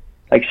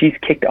 Like, she's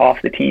kicked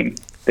off the team.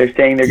 They're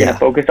saying they're going to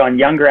focus on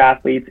younger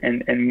athletes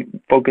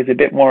and focus a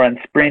bit more on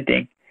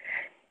sprinting.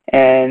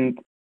 And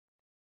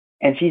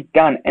she's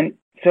done. And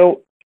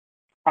so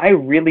I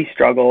really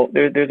struggle.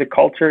 There's a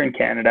culture in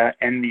Canada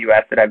and the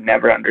US that I've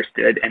never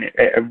understood, and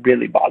it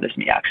really bothers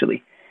me,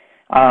 actually.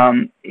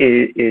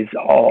 Is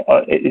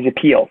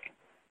appeals,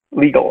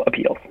 legal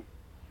appeals.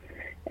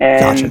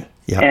 And, gotcha.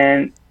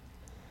 Yeah.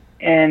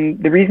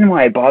 And the reason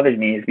why it bothers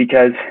me is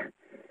because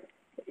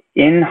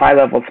in high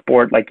level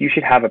sport, like, you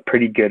should have a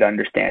pretty good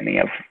understanding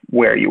of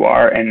where you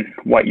are and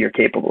what you're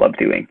capable of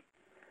doing.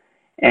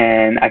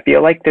 And I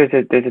feel like there's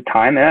a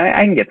time, and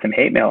I can get some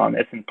hate mail on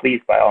this, and please,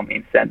 by all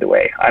means, send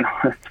away. I know,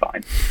 it's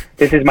fine.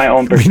 This is my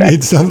own perspective. We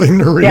need something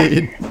to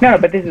read. Yeah. No,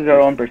 but this is our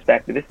own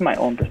perspective. This is my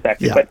own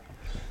perspective. Yeah.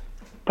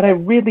 But I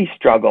really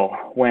struggle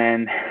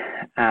when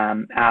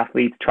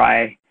athletes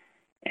try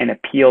and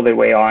appeal their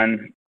way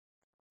on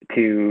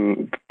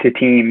to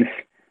teams,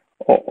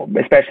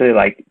 especially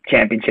like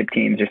championship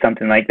teams or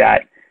something like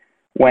that,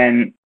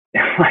 when,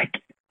 like,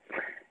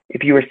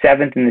 if you were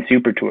 7th in the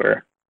Super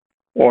Tour,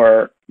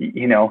 or,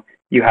 you know,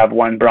 you have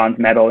 1 bronze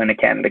medal in a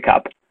Canada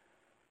Cup,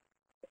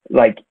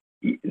 like,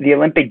 the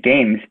Olympic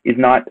Games is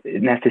not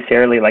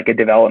necessarily like a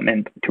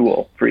development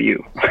tool for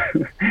you.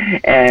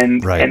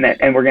 and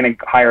we're going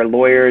to hire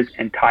lawyers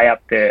and tie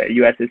up the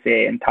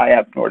USSA and tie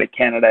up Nordic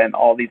Canada and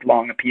all these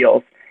long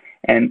appeals,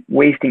 and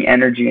wasting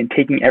energy and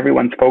taking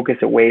everyone's focus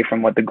away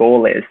from what the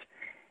goal is,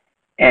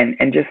 and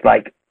just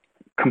like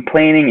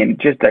complaining and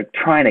just like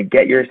trying to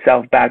get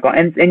yourself back on.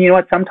 And you know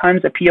what?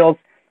 Sometimes appeals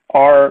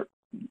are,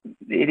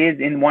 it is,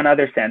 in one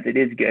other sense, it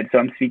is good. So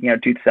I'm speaking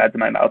out 2 sides of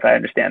my mouth. I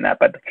understand that.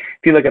 But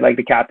if you look at like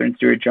the Catherine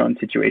Stewart-Jones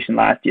situation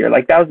last year,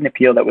 like, that was an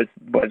appeal that was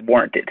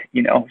warranted.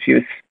 You know, she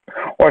was,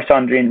 or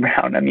Sandrine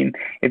Brown. I mean,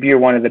 if you're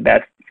one of the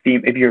best,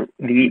 if you're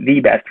the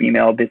best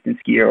female distance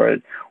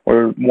skier,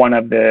 or one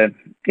of the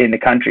in the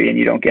country, and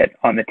you don't get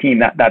on the team,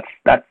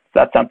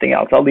 that's something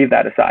else. I'll leave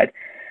that aside.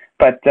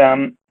 But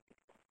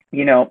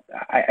you know,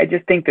 I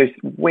just think there's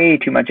way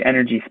too much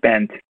energy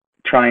spent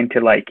trying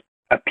to like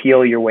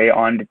appeal your way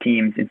onto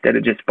teams instead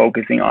of just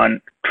focusing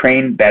on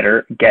train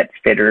better, get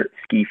fitter,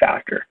 ski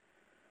faster.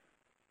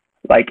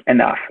 Like,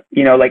 enough.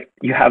 You know, like,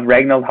 you have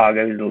Ragnhild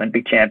Haga, who's an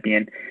Olympic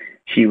champion.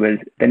 She was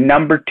the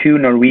number 2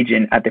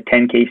 Norwegian at the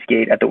 10K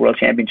skate at the World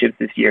Championships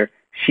this year.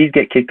 She's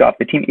get kicked off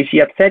the team. Is she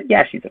upset?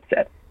 Yeah, she's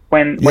upset.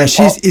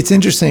 It's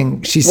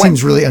interesting. She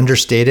seems really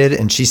understated,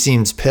 and she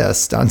seems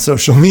pissed on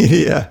social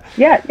media.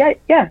 Yeah.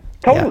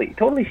 Totally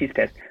she's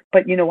pissed.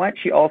 But you know what?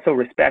 She also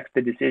respects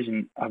the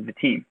decision of the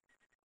team.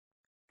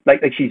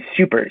 Like she's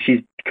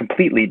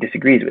completely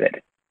disagrees with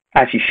it,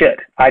 as she should.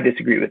 I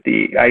disagree with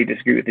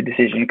the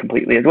decision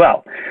completely as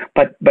well.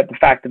 But the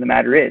fact of the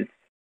matter is,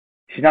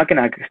 she's not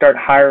going to start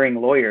hiring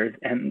lawyers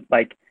and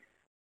like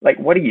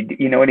what do?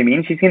 You know what I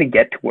mean? She's going to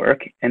get to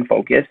work and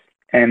focus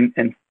and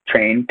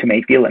train to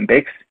make the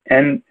Olympics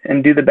and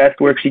do the best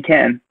work she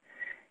can.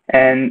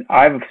 And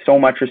I have so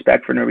much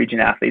respect for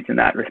Norwegian athletes in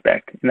that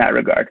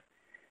regard,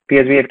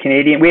 because we have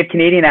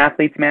Canadian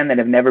athletes, man, that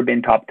have never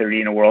been top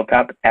 30 in a World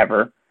Cup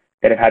ever,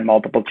 that have had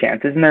multiple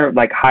chances, and they're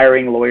like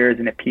hiring lawyers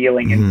and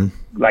appealing and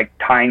like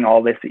tying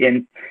all this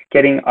in,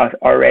 getting us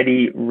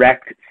already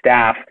wrecked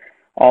staff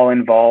all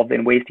involved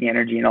and wasting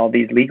energy in all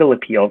these legal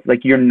appeals.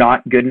 Like, you're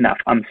not good enough.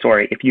 I'm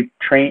sorry. If you've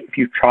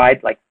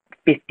tried like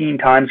 15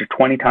 times or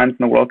 20 times in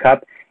the World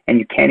Cup and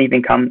you can't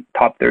even come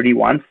top 30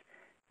 once,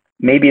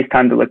 maybe it's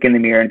time to look in the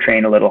mirror and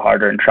train a little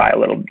harder and try a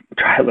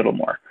little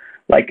more.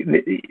 Like,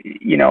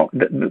 you know,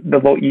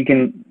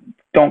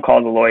 don't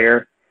call the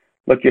lawyer.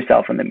 Look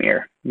yourself in the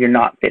mirror. You're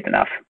not fit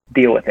enough.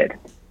 Deal with it.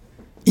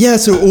 Yeah.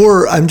 So,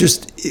 or I'm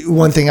just,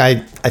 one thing I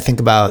think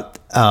about,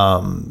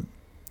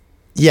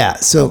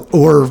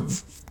 or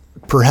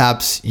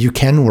perhaps you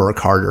can work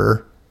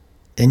harder,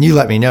 and you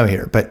let me know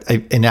here, but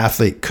an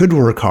athlete could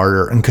work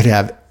harder and could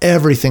have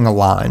everything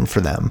aligned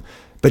for them,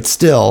 but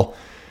still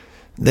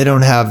they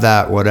don't have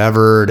that,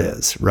 whatever it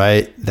is,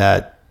 right?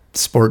 That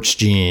sports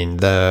gene,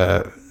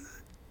 the,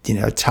 you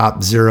know, top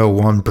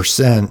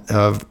 0.1%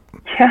 of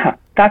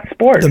that's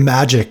sport. The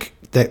magic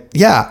that,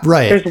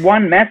 right. There's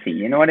one Messi,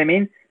 you know what I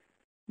mean?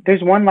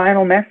 There's one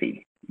Lionel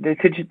Messi.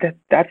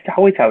 That's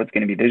always how it's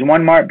going to be. There's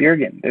one Mart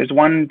Bjergen. There's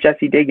one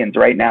Jessie Diggins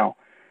right now.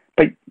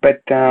 But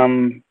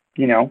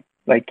you know,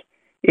 like,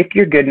 if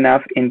you're good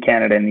enough in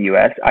Canada and the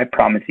US, I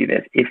promise you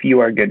this: if you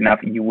are good enough,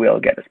 you will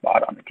get a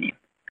spot on the team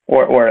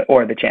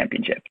or the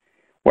championship.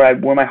 Where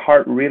my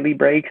heart really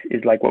breaks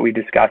is like what we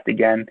discussed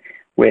again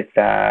with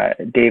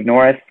Dave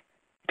Norris.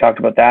 We talked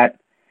about that.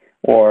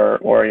 Or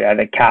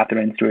the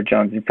Catherine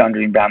Stewart-Jones and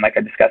Sandrine Brown, like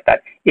I discussed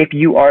that. If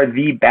you are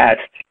the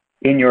best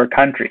in your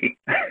country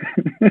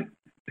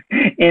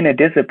in a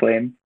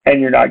discipline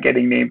and you're not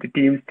getting named to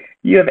teams,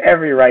 you have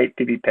every right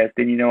to be pissed.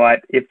 And you know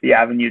what? If the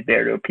avenue's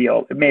there to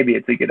appeal, maybe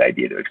it's a good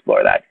idea to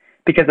explore that,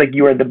 because like,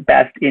 you are the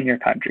best in your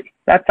country.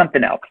 That's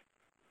something else.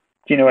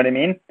 Do you know what I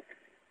mean?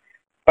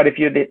 But if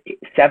you're the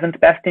 7th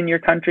best in your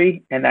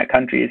country and that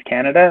country is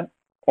Canada,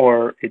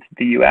 or it's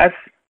the US,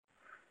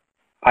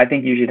 I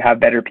think you should have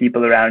better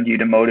people around you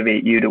to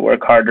motivate you to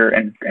work harder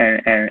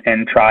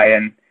and try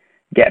and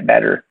get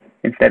better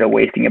instead of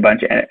wasting a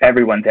bunch of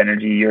everyone's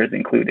energy, yours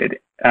included,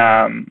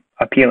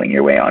 appealing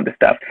your way onto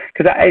stuff.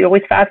 Because it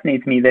always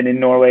fascinates me that in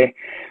Norway,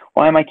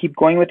 why am I keep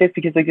going with this?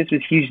 Because like this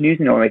was huge news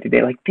in Norway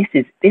today. Like this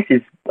is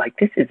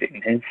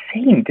an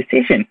insane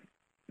decision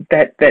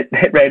that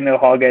Randall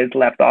Haga is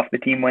left off the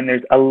team when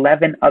there's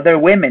 11 other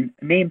women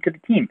named to the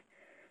team.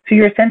 So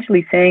you're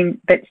essentially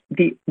saying that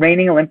the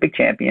reigning Olympic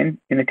champion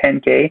in the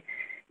 10K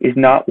is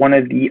not one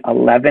of the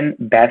 11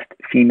 best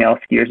female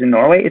skiers in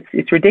Norway.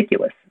 It's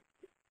ridiculous.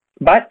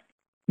 But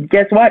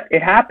guess what?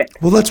 It happened.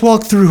 Well, let's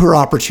walk through her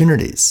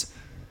opportunities,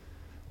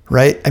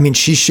 right? I mean,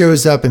 she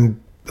shows up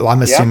in,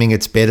 I'm assuming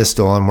it's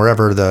Beitostølen and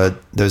wherever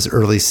those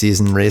early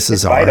season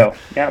races are. Bido.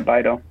 Yeah,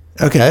 Bido.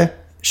 Okay.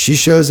 She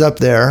shows up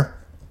there.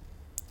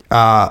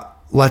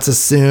 Let's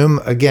assume,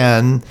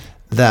 again,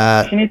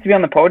 that... She needs to be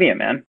on the podium,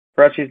 man.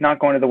 Or else she's not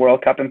going to the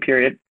World Cup in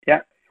period. Yeah.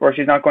 Or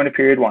she's not going to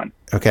period 1.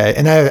 Okay.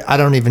 And I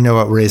don't even know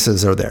what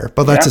races are there,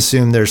 but let's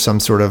assume there's some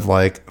sort of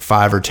like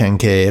 5 or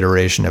 10K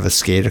iteration of a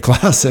skate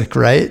classic,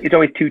 right? It's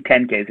always 2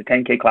 10Ks, a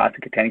 10K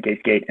classic, a 10K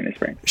skate in the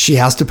spring. She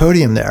has to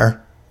podium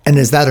there. And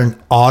is that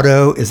an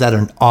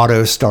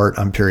auto start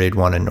on period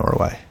 1 in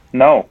Norway?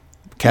 No.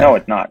 Okay. No,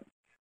 it's not.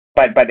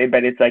 But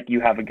it's like you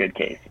have a good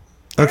case.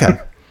 Okay.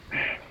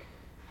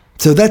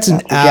 So that's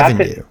an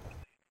avenue.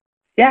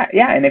 Yeah.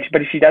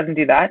 But if she doesn't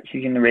do that,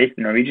 she can race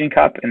the Norwegian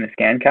Cup and the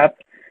Scan Cup.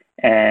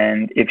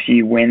 And if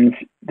she wins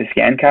the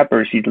Scan Cup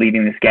or she's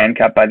leading the Scan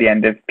Cup by the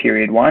end of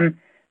period 1,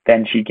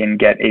 then she can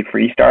get a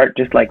free start,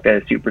 just like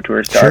the Super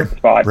Tour start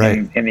spot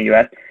in the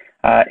US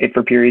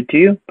for period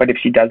 2. But if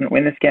she doesn't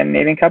win the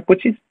Scandinavian Cup,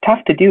 which is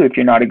tough to do if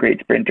you're not a great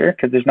sprinter,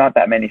 because there's not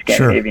that many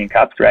Scandinavian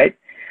Cups, right?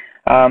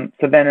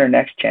 So then her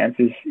next chance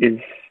is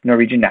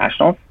Norwegian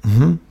Nationals.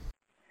 Mm-hmm.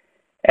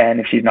 And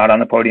if she's not on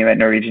the podium at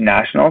Norwegian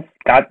Nationals,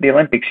 the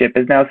Olympic ship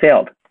is now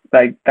sailed.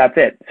 Like, that's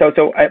it.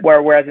 So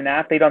whereas an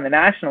athlete on the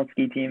national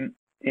ski team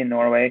in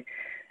Norway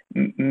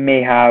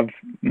may have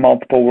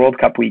multiple World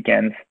Cup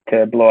weekends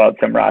to blow out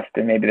some rust,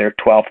 and maybe they're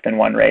 12th in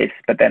one race,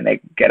 but then they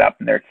get up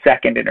and they're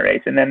second in a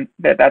race, and then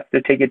that's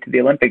the ticket to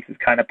the Olympics is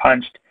kind of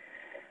punched.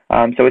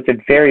 So it's a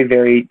very,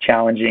 very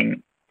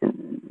challenging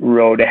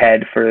road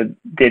ahead for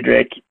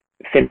Didrik,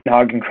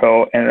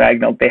 Fittenhagen-Kroh, and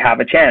Ragnhild. They have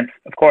a chance,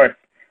 of course,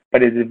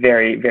 but it's a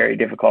very, very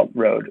difficult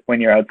road when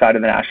you're outside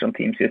of the national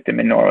team system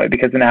in Norway,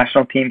 because the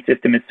national team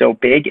system is so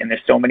big and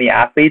there's so many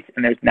athletes,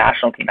 and there's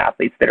national team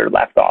athletes that are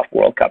left off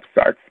World Cup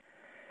starts.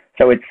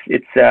 So it's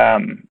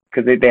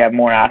because they have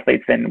more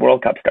athletes than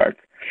World Cup starts.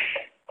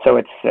 So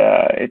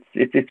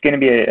it's going to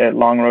be a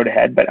long road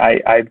ahead. But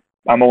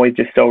I'm always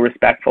just so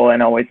respectful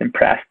and always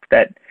impressed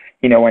that,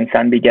 you know, when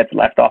Sundby gets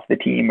left off the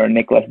team or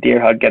Niklas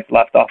Dyrhaug gets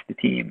left off the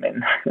team,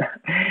 and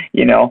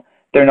you know,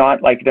 they're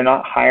not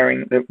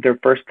hiring. Their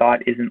first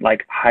thought isn't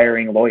like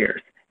hiring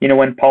lawyers. You know,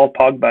 when Paul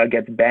Pogba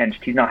gets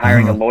benched, he's not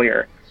hiring a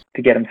lawyer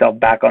to get himself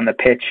back on the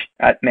pitch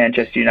at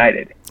Manchester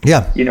United.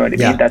 Yeah, you know what I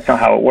mean. That's not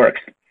how it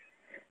works.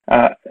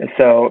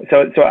 So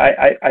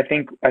I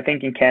think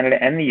in Canada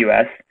and the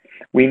US,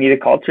 we need a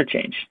culture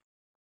change.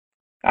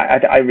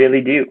 I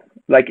really do.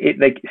 Like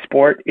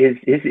sport is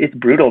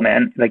brutal,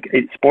 man.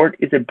 Sport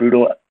is a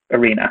brutal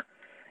arena,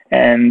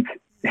 and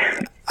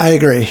I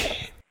agree.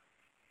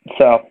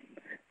 So,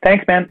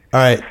 thanks, man. All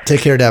right, take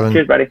care, Devin.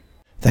 Cheers, buddy.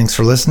 Thanks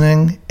for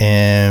listening,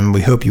 and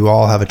we hope you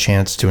all have a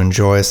chance to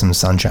enjoy some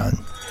sunshine.